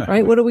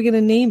 right? What are we going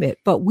to name it?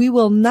 But we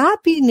will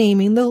not be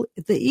naming the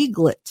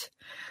eaglet.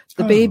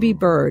 The baby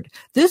bird.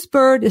 This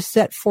bird is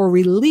set for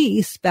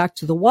release back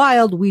to the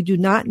wild. We do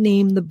not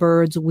name the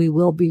birds we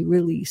will be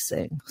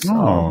releasing.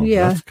 So,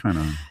 that's kind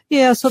of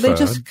so they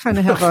just kind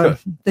of have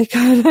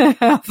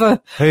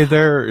a hey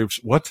there,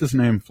 what's his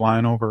name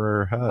flying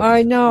over our head?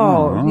 I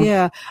know.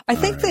 Yeah. I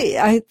think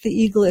the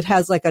eaglet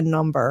has like a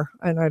number,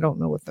 and I don't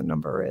know what the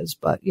number is,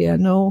 but yeah.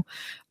 So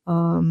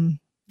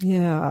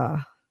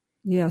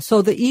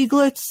the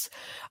eaglets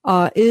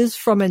is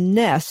from a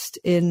nest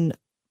in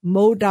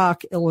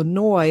Modoc,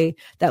 Illinois,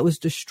 that was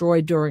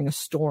destroyed during a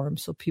storm.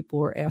 So people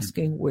were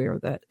asking where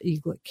that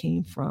eaglet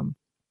came from.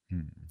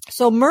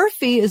 So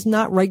Murphy is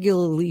not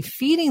regularly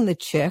feeding the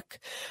chick,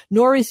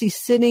 nor is he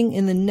sitting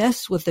in the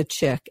nest with the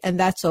chick, and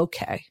that's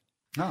okay.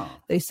 Oh.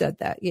 They said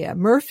that. Yeah.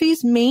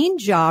 Murphy's main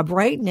job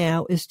right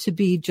now is to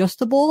be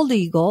just a bald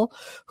eagle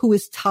who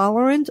is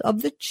tolerant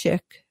of the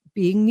chick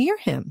being near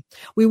him.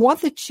 We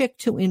want the chick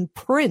to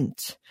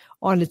imprint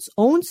on its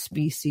own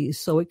species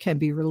so it can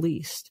be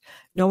released.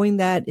 Knowing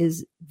that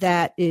is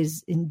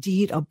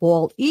indeed a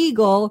bald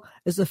eagle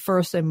is the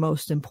first and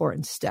most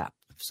important step.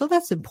 So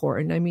that's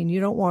important. I mean, you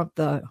don't want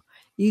the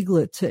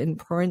eaglet to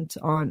imprint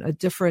on a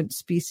different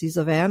species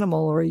of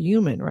animal or a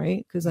human,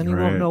 right? Because then you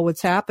won't know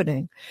what's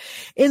happening.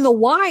 In the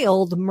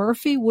wild,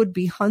 Murphy would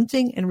be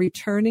hunting and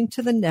returning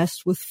to the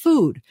nest with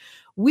food.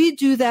 We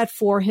do that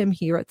for him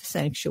here at the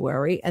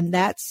sanctuary, and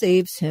that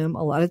saves him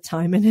a lot of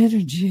time and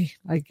energy,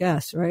 I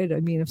guess, right?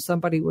 I mean, if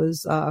somebody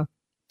was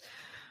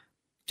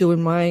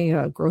doing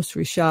my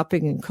grocery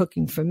shopping and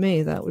cooking for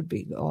me, that would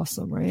be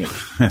awesome, right?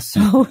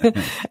 So,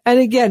 and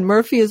again,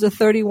 Murphy is a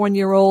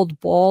 31-year-old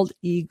bald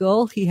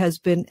eagle. He has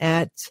been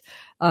at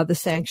the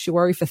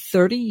sanctuary for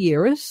 30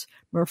 years.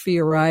 Murphy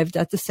arrived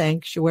at the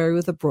sanctuary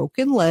with a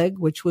broken leg,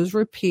 which was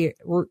repaired,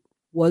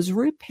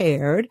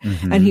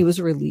 and he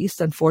was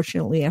released.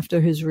 Unfortunately, after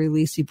his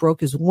release, he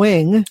broke his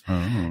wing.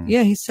 Oh.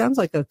 Yeah, he sounds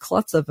like a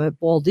klutz of a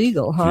bald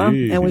eagle, huh?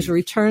 Jeez. And was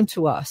returned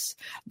to us.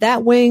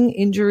 That wing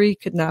injury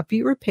could not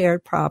be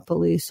repaired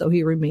properly, so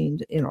he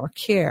remained in our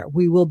care.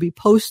 We will be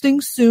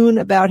posting soon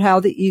about how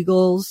the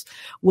eagles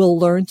will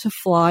learn to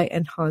fly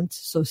and hunt,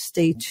 so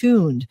stay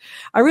tuned.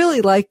 I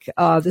really like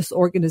this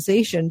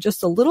organization.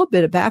 Just a little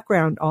bit of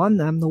background on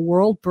them. The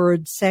World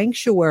Bird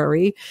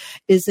Sanctuary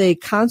is a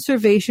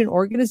conservation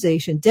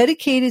organization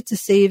dedicated to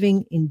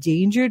saving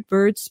endangered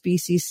bird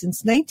species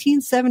since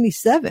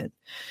 1977.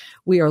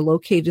 We are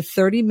located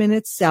 30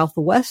 minutes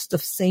southwest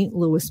of St.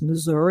 Louis,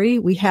 Missouri.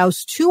 We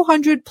house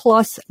 200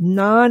 plus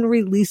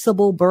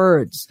non-releasable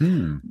birds.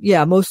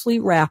 Yeah, mostly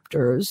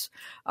raptors.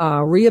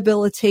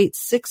 Rehabilitate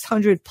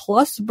 600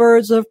 plus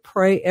birds of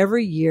prey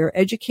every year.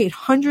 Educate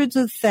hundreds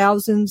of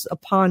thousands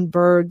upon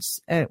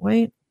birds.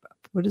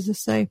 What does this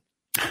say?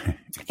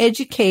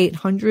 Educate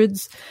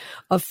hundreds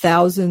of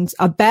thousands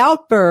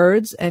about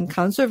birds and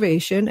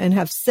conservation, and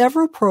have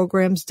several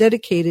programs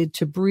dedicated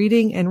to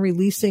breeding and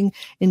releasing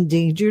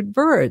endangered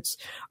birds.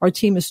 Our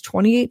team is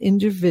 28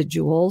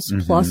 individuals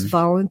plus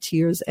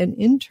volunteers and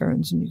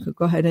interns. And you could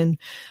go ahead and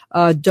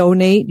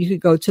donate. You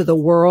could go to the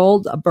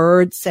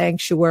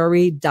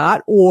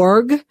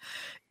worldbirdsanctuary.org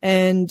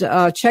and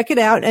check it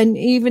out. And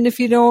even if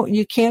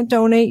you can't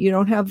donate, you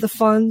don't have the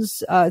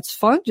funds, it's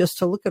fun just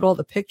to look at all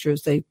the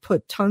pictures. They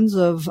put tons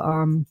of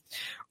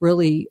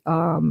really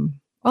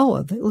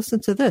Oh, listen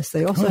to this.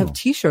 They also have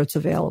T-shirts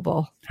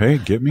available. Hey,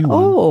 get me one.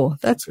 Oh,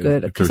 that's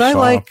good. Because I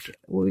like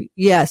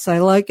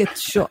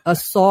it. A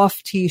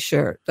soft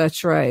T-shirt.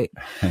 That's right.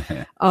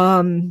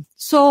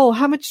 So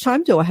how much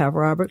time do I have,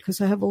 Robert? Because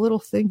I have a little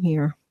thing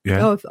here.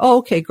 Yeah. Oh,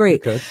 okay,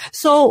 great. Okay.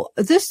 So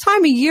this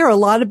time of year, a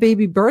lot of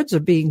baby birds are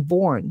being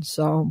born.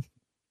 So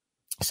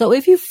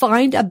if you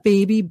find a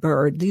baby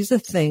bird, these are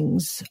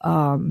things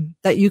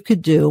that you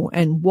could do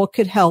and what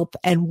could help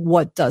and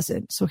what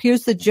doesn't. So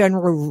here's the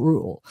general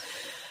rule.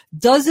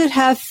 Does it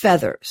have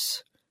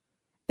feathers?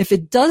 If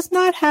it does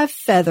not have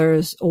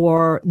feathers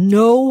or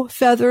no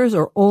feathers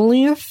or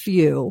only a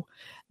few,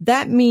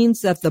 that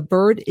means that the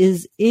bird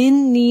is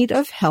in need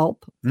of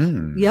help.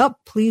 Yep.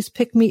 Please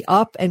pick me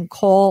up and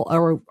call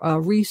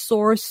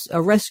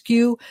a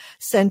rescue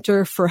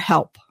center for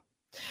help.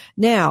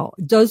 Now,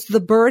 does the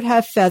bird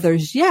have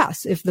feathers?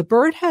 Yes. If the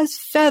bird has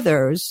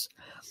feathers,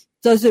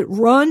 does it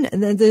run?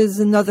 And then there's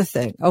another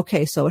thing.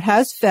 Okay, so it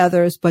has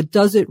feathers, but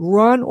does it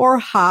run or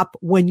hop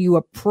when you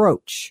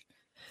approach?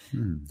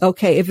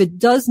 Okay, if it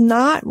does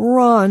not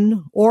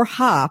run or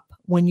hop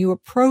when you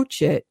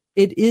approach it,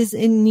 it is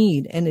in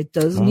need and it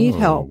does need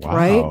help,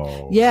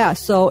 right? Yeah,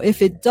 so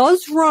if it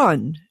does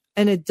run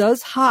and it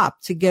does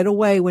hop to get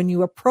away when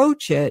you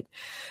approach it,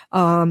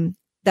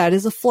 that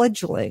is a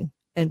fledgling.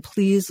 And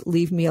please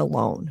leave me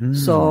alone.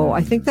 So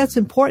I think that's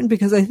important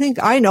because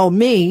I know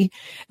me,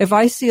 if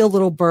I see a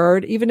little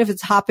bird, even if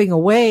it's hopping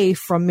away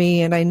from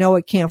me and I know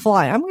it can't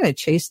fly, I'm going to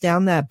chase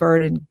down that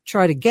bird and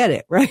try to get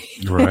it, right?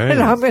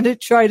 And I'm going to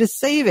try to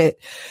save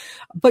it.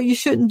 But you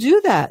shouldn't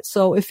do that.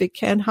 So if it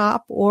can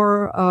hop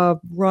or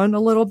run a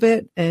little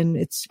bit and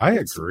it's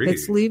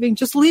leaving,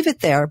 just leave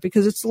it there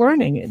because it's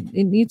learning.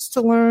 It needs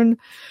to learn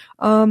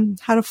how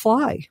to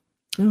fly.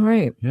 All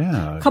right.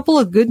 Yeah. A couple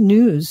of good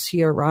news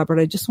here, Robert.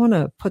 I just want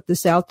to put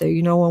this out there.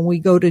 You know, when we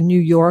go to New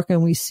York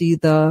and we see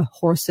the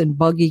horse and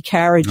buggy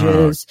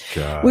carriages,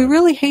 we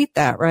really hate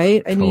that,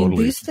 right? I mean,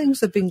 these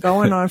things have been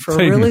going on for a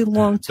really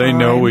long time. They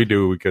know we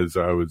do because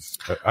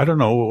I don't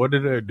know, what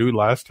did I do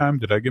last time?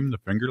 Did I give him the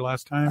finger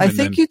last time? I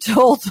think you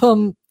told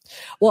him,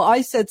 well,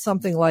 I said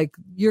something like,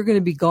 you're going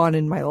to be gone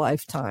in my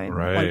lifetime.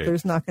 Right. Like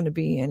there's not going to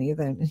be any of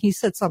that. And he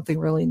said something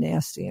really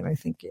nasty. And I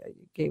think, you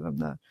gave him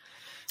the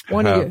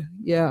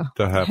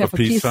half a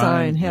peace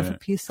sign. A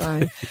peace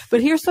sign.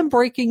 But here's some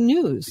breaking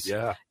news.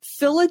 Yeah.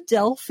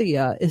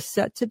 Philadelphia is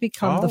set to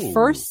become the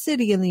first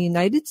city in the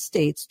United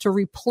States to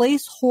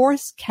replace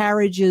horse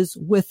carriages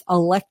with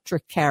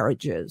electric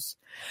carriages.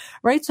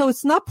 Right? So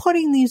it's not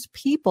putting these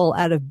people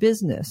out of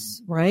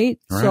business, right?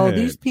 So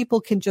these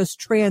people can just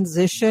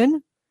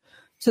transition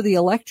to the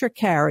electric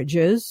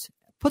carriages,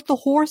 put the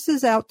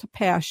horses out to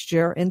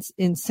pasture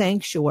in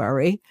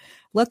sanctuary,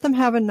 let them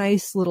have a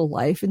nice little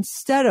life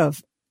instead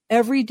of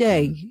every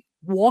day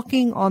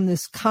walking on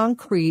this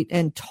concrete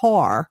and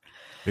tar.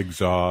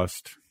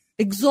 Exhaust,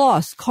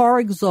 car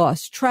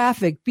exhaust,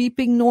 traffic,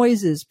 beeping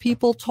noises,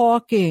 people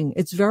talking.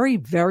 It's very,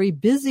 very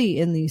busy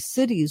in these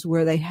cities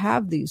where they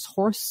have these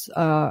horse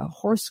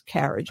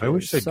carriages. I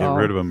wish they'd get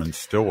rid of them in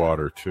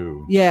Stillwater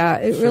too. Yeah,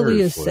 it really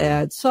is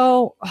sad.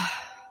 So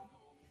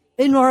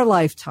in our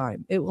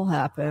lifetime, it will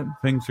happen.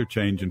 Things are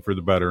changing for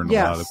the better in a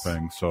lot of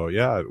things. So,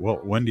 yeah, well,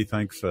 Wendy,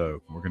 thanks. We're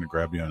going to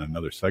grab you on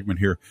another segment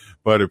here,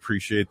 but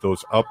appreciate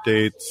those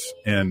updates.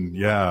 And,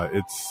 yeah,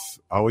 it's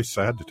always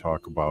sad to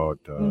talk about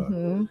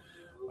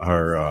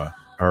our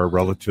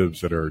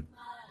relatives that are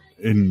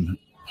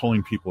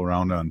pulling people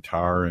around on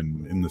tar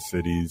and in the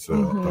cities, the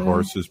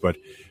horses. But,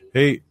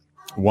 hey,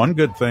 one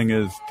good thing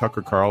is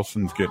Tucker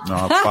Carlson's getting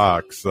off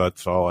Fox.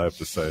 That's all I have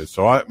to say.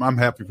 So I'm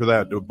happy for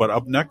that. But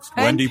up next,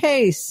 Wendy.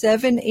 Pay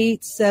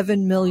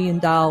 $787 million.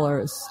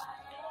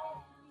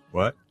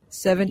 What?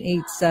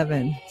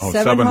 787. Oh,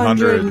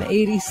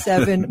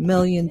 $787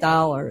 million.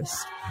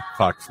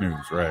 Fox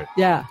News, right.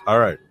 Yeah. All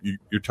right.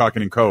 You're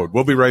talking in code.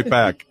 We'll be right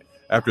back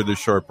after this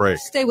short break.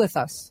 Stay with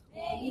us.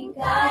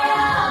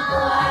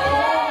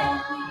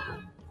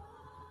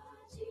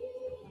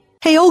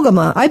 Hey,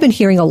 Ogama, I've been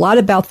hearing a lot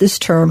about this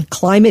term,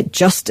 climate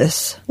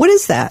justice. What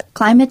is that?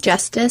 Climate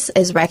justice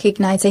is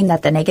recognizing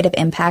that the negative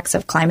impacts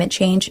of climate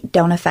change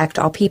don't affect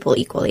all people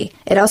equally.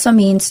 It also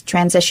means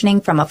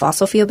transitioning from a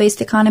fossil fuel-based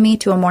economy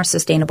to a more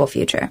sustainable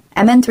future.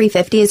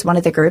 MN350 is one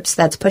of the groups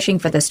that's pushing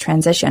for this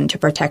transition to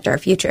protect our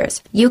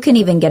futures. You can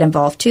even get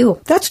involved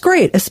too. That's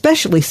great,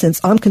 especially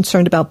since I'm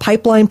concerned about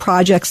pipeline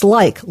projects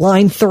like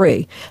Line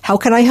 3. How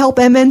can I help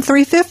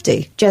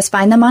MN350? Just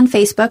find them on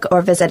Facebook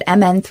or visit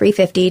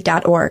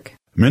mn350.org.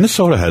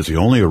 Minnesota has the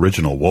only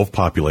original wolf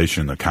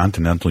population in the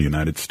continental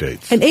United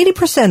States. And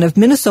 80% of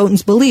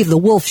Minnesotans believe the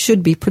wolf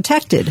should be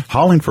protected.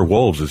 Howling for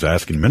Wolves is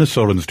asking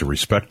Minnesotans to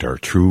respect our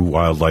true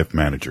wildlife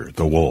manager,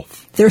 the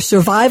wolf. Their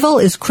survival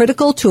is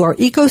critical to our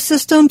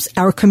ecosystems,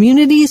 our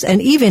communities,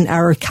 and even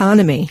our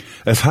economy.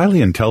 As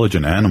highly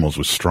intelligent animals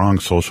with strong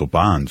social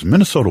bonds,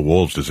 Minnesota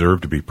wolves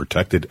deserve to be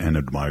protected and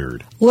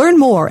admired. Learn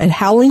more at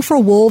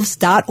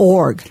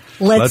howlingforwolves.org.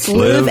 Let's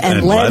live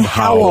and let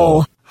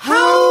howl.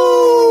 Howl!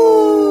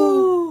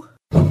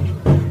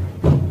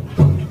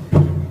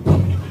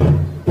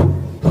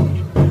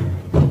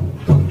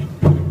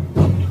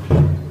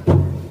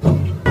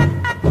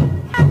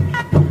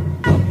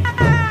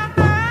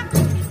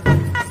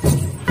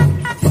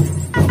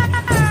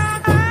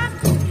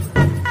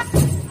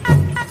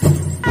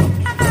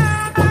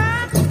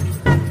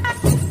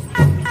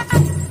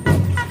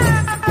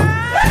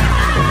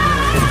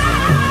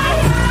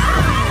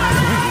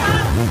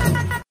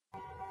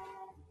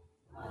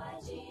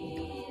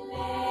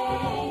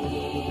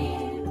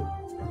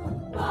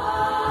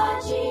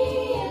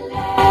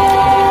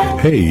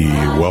 Hey,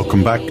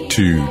 welcome back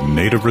to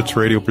Native Roots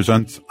Radio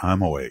Presents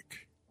I'm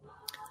Awake.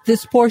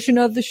 This portion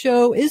of the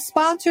show is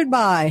sponsored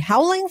by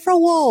Howling for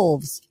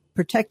Wolves,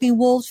 protecting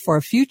wolves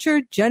for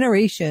future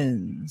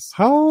generations.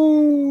 Wow,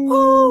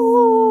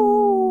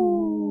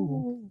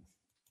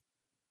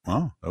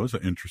 that was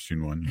an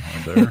interesting one you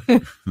had there.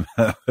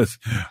 That was,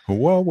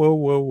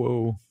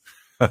 whoa.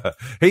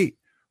 Hey,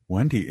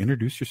 Wendy,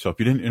 introduce yourself.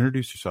 You didn't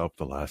introduce yourself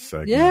the last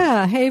segment.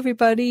 Yeah. Hey,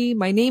 everybody.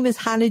 My name is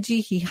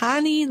Hanaji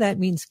Hihani. That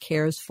means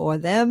cares for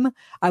them.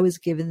 I was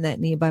given that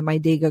name by my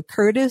Dega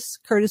Curtis.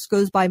 Curtis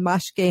goes by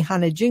Mashke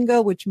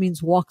Hanajinga, which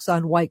means walks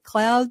on white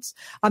clouds.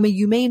 I'm a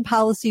humane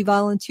policy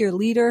volunteer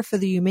leader for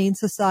the Humane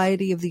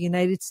Society of the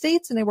United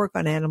States, and I work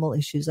on animal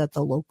issues at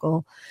the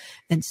local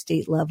and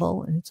state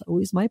level. And it's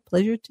always my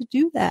pleasure to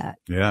do that.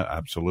 Yeah,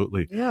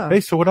 absolutely. Yeah.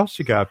 Hey, so what else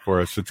you got for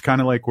us? It's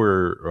kind of like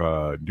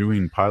we're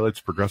doing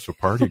Pilot's Progressive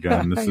Party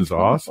again. This is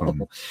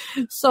awesome.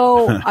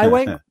 So I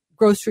went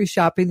grocery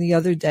shopping the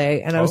other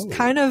day, and I was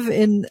kind of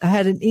I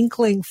had an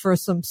inkling for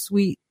some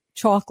sweet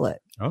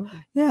chocolate. Oh.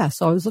 Yeah.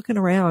 So I was looking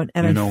around,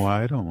 and you know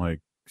why I don't like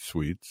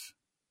sweets?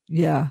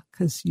 Yeah,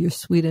 because you're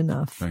sweet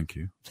enough. Thank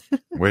you.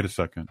 Wait a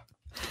second.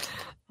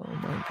 Oh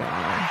my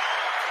God.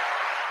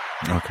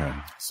 Okay.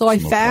 So I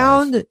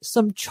found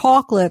some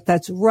chocolate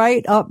that's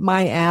right up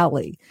my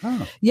alley.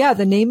 Huh. Yeah,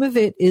 the name of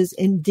it is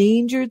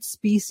Endangered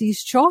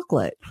Species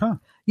Chocolate. Huh.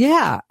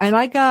 Yeah, and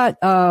I got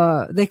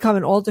they come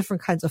in all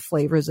different kinds of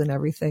flavors and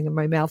everything, and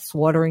my mouth's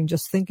watering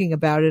just thinking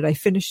about it. I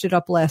finished it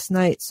up last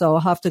night, so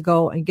I'll have to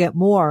go and get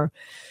more.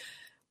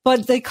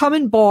 But they come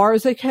in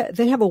bars. They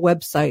have a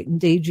website,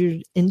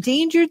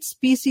 Endangered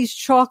Species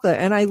Chocolate,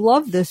 and I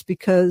love this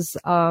because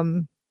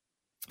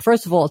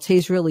first of all, it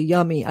tastes really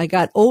yummy. I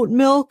got oat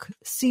milk,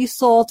 sea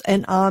salt,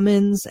 and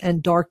almonds,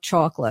 and dark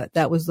chocolate.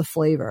 That was the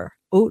flavor.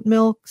 Oat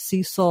milk,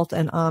 sea salt,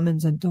 and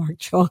almonds, and dark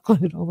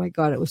chocolate. Oh my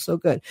God, it was so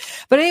good.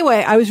 But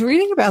anyway, I was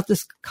reading about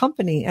this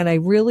company, and I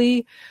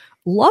really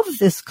love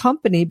this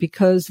company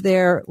because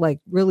they're like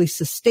really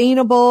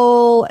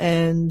sustainable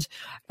and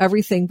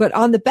everything. But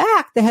on the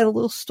back, they had a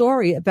little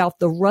story about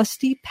the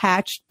rusty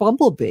patched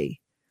bumblebee.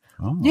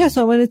 Oh. Yeah,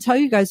 so I'm going to tell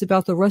you guys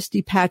about the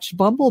rusty patched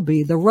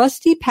bumblebee. The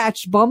rusty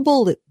patched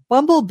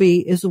bumblebee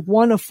is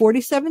one of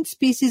 47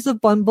 species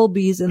of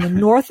bumblebees in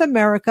North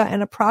America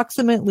and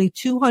approximately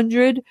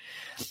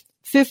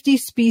 250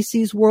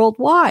 species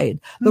worldwide.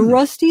 The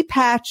rusty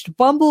patched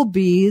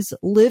bumblebees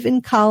live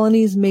in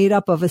colonies made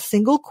up of a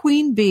single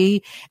queen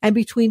bee and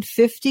between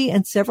 50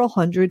 and several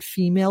hundred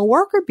female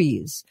worker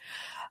bees.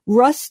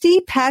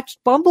 Rusty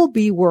patched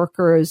bumblebee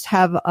workers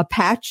have a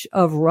patch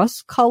of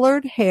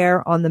rust-colored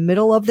hair on the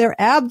middle of their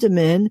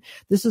abdomen.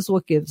 This is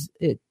what gives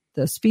the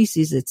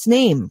species its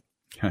name.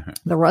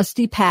 The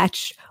rusty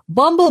patched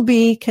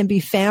bumblebee can be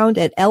found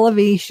at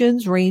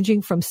elevations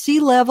ranging from sea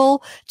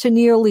level to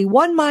nearly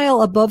 1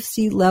 mile above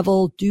sea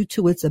level due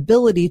to its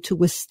ability to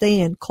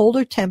withstand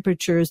colder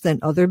temperatures than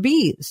other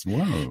bees.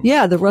 Whoa.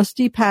 Yeah, the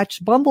rusty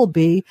patched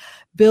bumblebee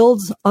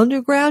builds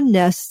underground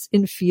nests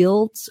in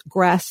fields,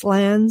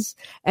 grasslands,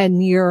 and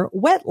near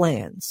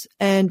wetlands.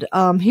 And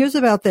here's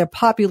about their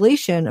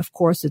population. Of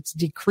course, it's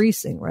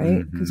decreasing,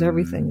 right? Because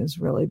everything is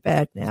really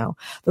bad now.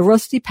 The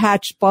rusty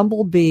patched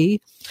bumblebee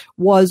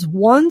was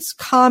once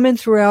common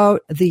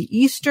throughout the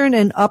eastern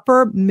and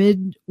upper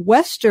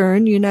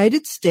Midwestern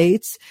United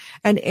States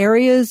and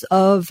areas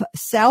of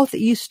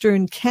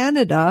southeastern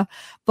Canada,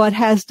 but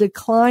has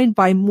declined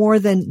by more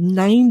than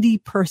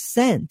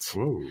 90%.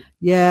 Whoa.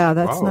 Yeah,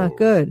 that's not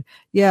good.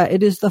 Yeah,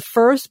 it is the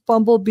first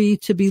bumblebee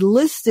to be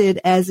listed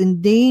as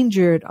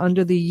endangered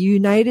under the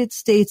United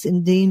States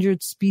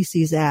Endangered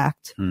Species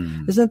Act.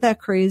 Isn't that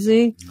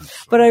crazy?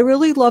 But I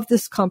really love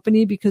this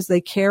company because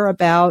they care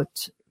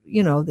about,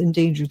 the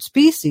endangered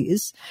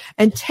species,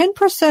 and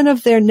 10%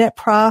 of their net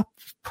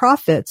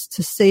profits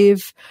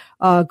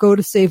go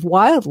to save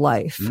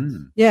wildlife.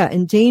 Yeah,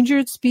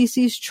 Endangered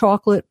Species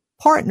Chocolate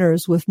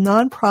partners with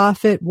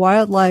nonprofit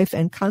wildlife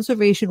and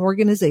conservation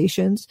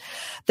organizations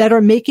that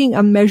are making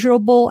a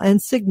measurable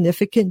and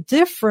significant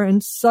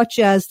difference, such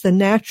as the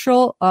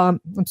National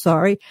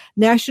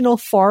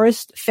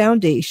Forest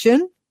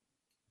Foundation,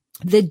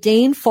 the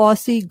Dane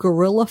Fossey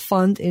Gorilla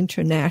Fund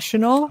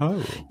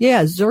International,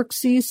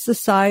 Xerxes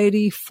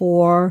Society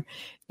for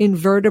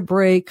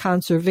Invertebrate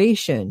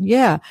Conservation.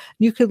 Yeah,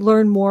 you could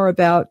learn more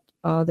about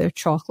their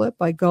chocolate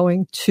by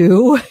going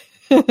to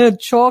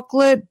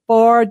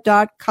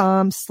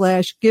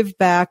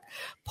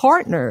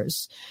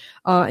chocolatebar.com/givebackpartners.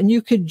 And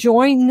you could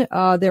join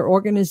their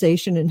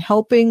organization in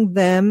helping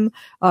them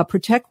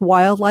protect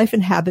wildlife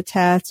and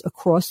habitats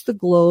across the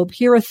globe.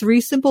 Here are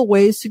 3 simple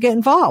ways to get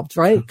involved,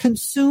 right?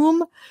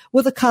 Consume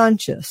with a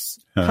conscience.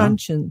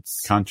 Conscience.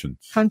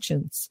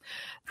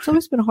 It's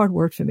always been a hard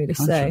word for me to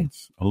say.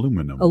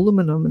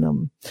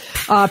 Aluminum.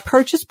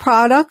 Purchase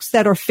products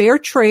that are fair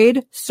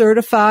trade,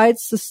 certified,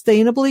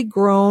 sustainably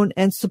grown,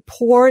 and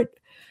support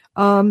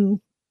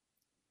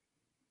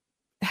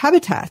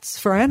habitats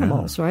for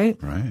animals,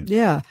 right? Right.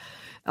 Yeah.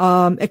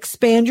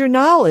 Expand your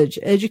knowledge.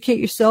 Educate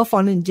yourself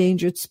on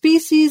endangered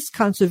species,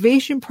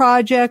 conservation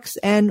projects,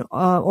 and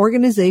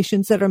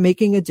organizations that are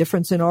making a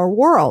difference in our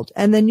world.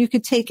 And then you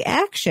can take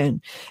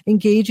action.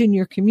 Engage in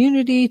your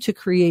community to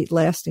create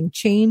lasting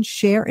change.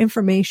 Share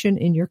information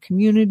in your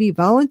community.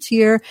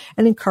 Volunteer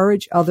and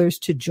encourage others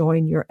to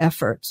join your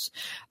efforts.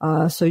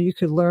 So you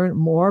could learn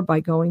more by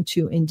going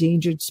to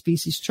Endangered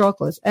Species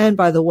Chocolates. And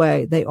by the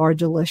way, they are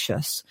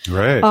delicious.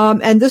 Right.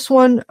 And this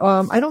one,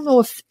 I don't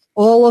know if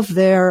all of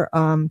their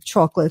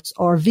chocolates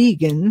are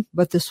vegan,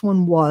 but this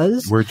one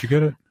was. Where'd you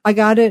get it? I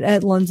got it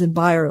at London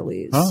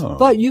Byerly's. Oh.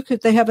 But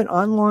they have an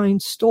online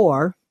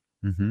store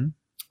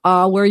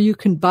where you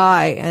can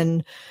buy,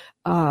 and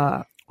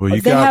well,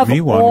 you they got have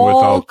me one all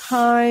without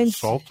kinds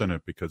salt in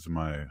it because of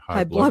my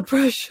high blood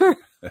pressure.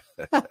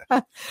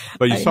 But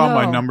you I saw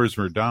my know. numbers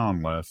were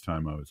down last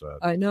time I was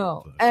at. I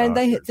know. the And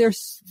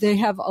doctor's. they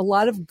have a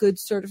lot of good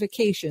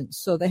certifications.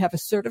 So they have a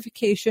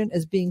certification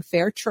as being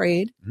fair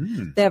trade.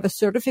 They have a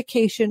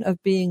certification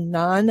of being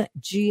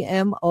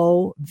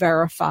non-GMO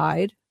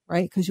verified,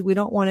 right? Because we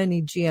don't want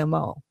any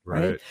GMO,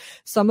 right?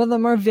 Some of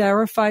them are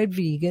verified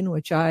vegan,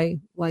 which I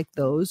like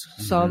those.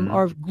 Some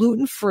are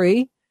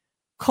gluten-free,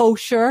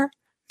 kosher.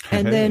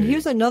 And then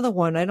here's another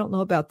one. I don't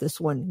know about this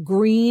one.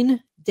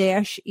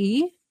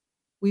 Green-E.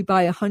 We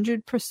buy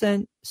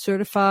 100%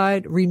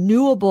 certified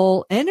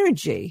renewable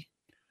energy.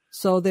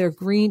 So they're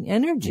green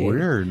energy.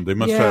 Weird. They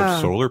must have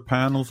solar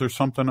panels or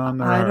something on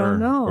there. I don't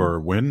know. Or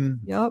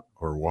wind.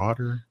 Or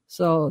water.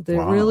 So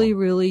they're really,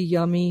 really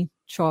yummy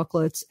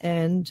chocolates,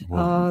 and Give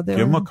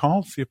them a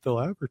call, see if they'll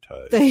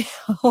advertise. They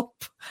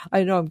help.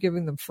 I know I'm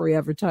giving them free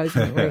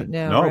advertisement right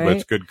now. No, right? but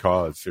it's good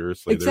cause.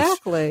 Seriously,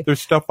 Exactly.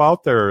 There's stuff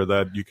out there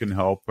that you can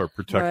help or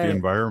protect Right. the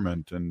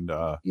environment, and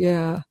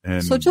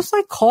And so just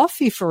like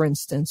coffee, for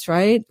instance,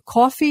 right?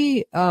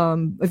 Coffee,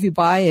 if you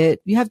buy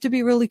it, you have to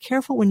be really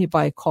careful when you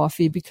buy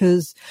coffee,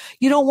 because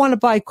you don't want to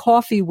buy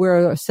coffee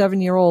where a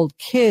 7-year-old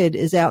kid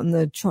is out in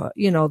the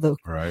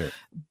right.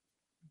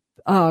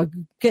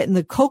 Getting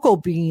the cocoa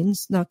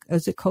beans. Not,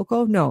 is it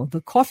cocoa? No,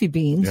 the coffee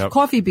beans. Yep.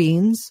 Coffee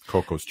beans.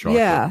 Cocoa's chocolate.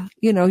 Yeah.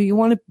 You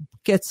want to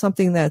get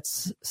something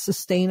that's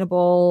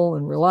sustainable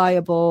and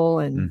reliable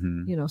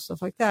and,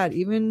 stuff like that.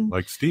 Even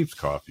like Steve's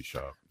coffee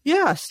shop.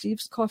 Yeah,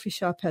 Steve's coffee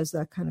shop has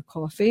that kind of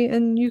coffee,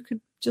 and you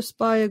could just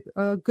buy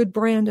a good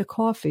brand of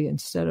coffee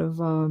instead of,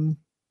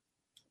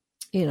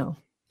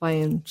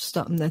 buying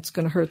something that's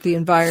going to hurt the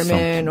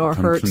environment or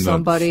hurt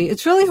somebody.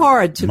 It's really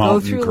hard to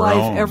go through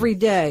life every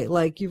day.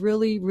 Like, you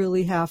really,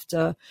 really have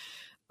to.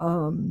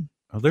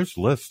 There's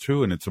lists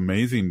too, and it's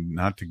amazing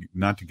not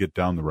to get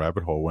down the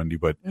rabbit hole, Wendy.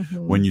 But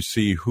when you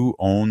see who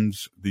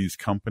owns these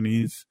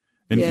companies,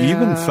 and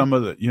even some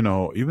of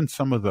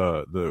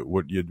the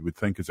what you would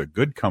think is a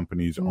good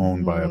company is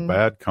owned by a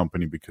bad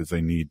company because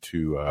they need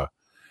to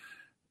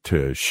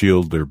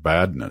shield their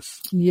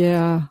badness.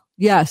 Yeah.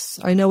 Yes,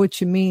 I know what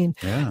you mean.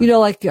 Yeah.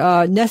 Like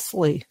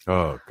Nestle.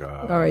 Oh,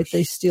 God. All right,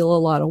 they steal a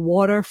lot of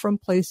water from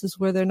places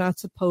where they're not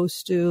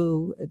supposed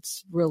to.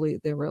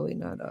 They're really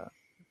not a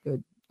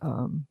good.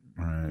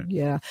 Right.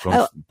 Yeah.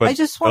 But I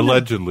just want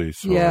allegedly,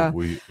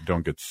 we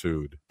don't get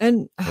sued,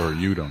 or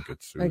you don't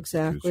get sued.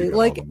 Exactly,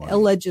 like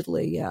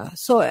allegedly. Yeah.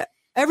 So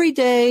every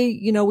day,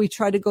 we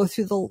try to go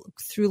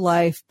through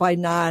life by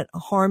not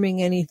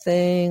harming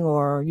anything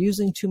or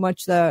using too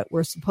much that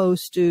we're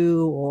supposed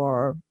to,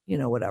 or,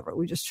 whatever.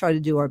 We just try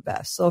to do our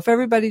best. So if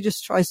everybody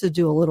just tries to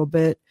do a little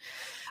bit,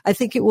 I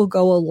think it will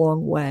go a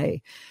long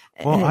way.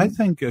 Well, I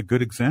think a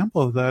good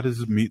example of that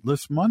is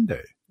Meatless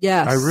Monday.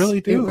 Yes, I really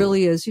do. It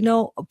really is.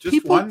 Just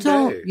people one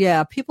don't. day.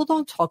 Yeah, people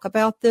don't talk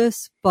about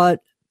this,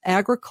 but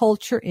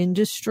agriculture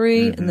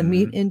industry and the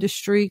meat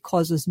industry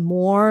causes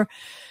more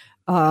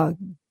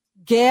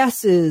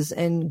gases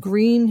and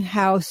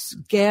greenhouse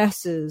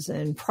gases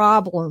and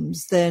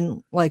problems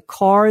than like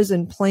cars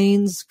and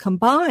planes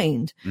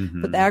combined.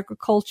 But the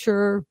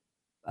agriculture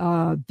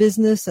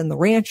business and the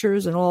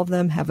ranchers and all of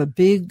them have a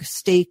big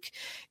stake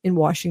in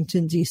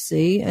Washington,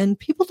 D.C., and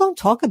people don't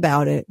talk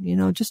about it.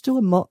 Just do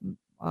a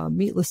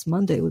Meatless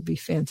Monday would be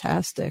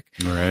fantastic.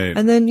 Right.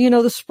 And then,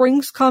 the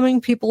spring's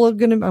coming.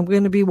 I'm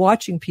going to be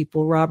watching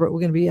people, Robert. We're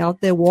going to be out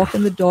there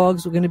walking the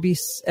dogs. We're going to be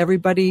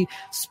everybody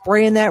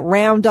spraying that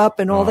Roundup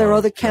and all their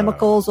other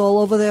chemicals all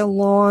over their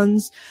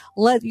lawns.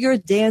 Let your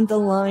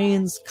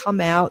dandelions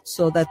come out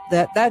so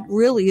that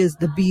really is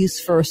the bees'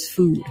 first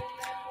food.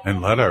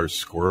 And let our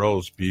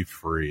squirrels be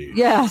free.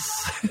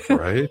 Yes.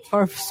 Right?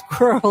 Our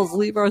squirrels,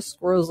 leave our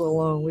squirrels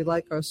alone. We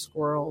like our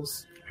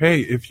squirrels. Hey,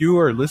 if you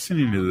are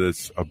listening to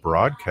this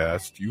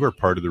broadcast, you are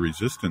part of the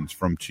resistance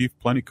from Chief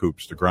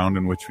Plentycoops, the ground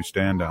in which we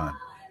stand on.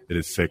 It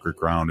is sacred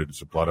ground. It is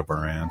the blood of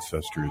our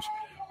ancestors.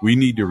 We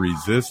need to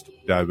resist,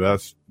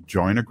 divest,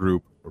 join a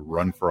group, or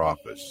run for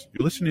office.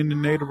 You're listening to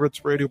Native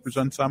Roots Radio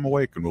presents I'm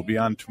Awake, and we'll be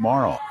on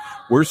tomorrow.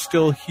 We're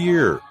still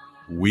here.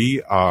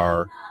 We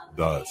are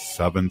the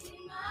 7th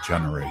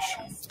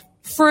generation.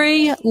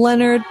 Free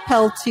Leonard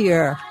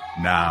Peltier.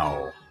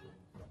 Now.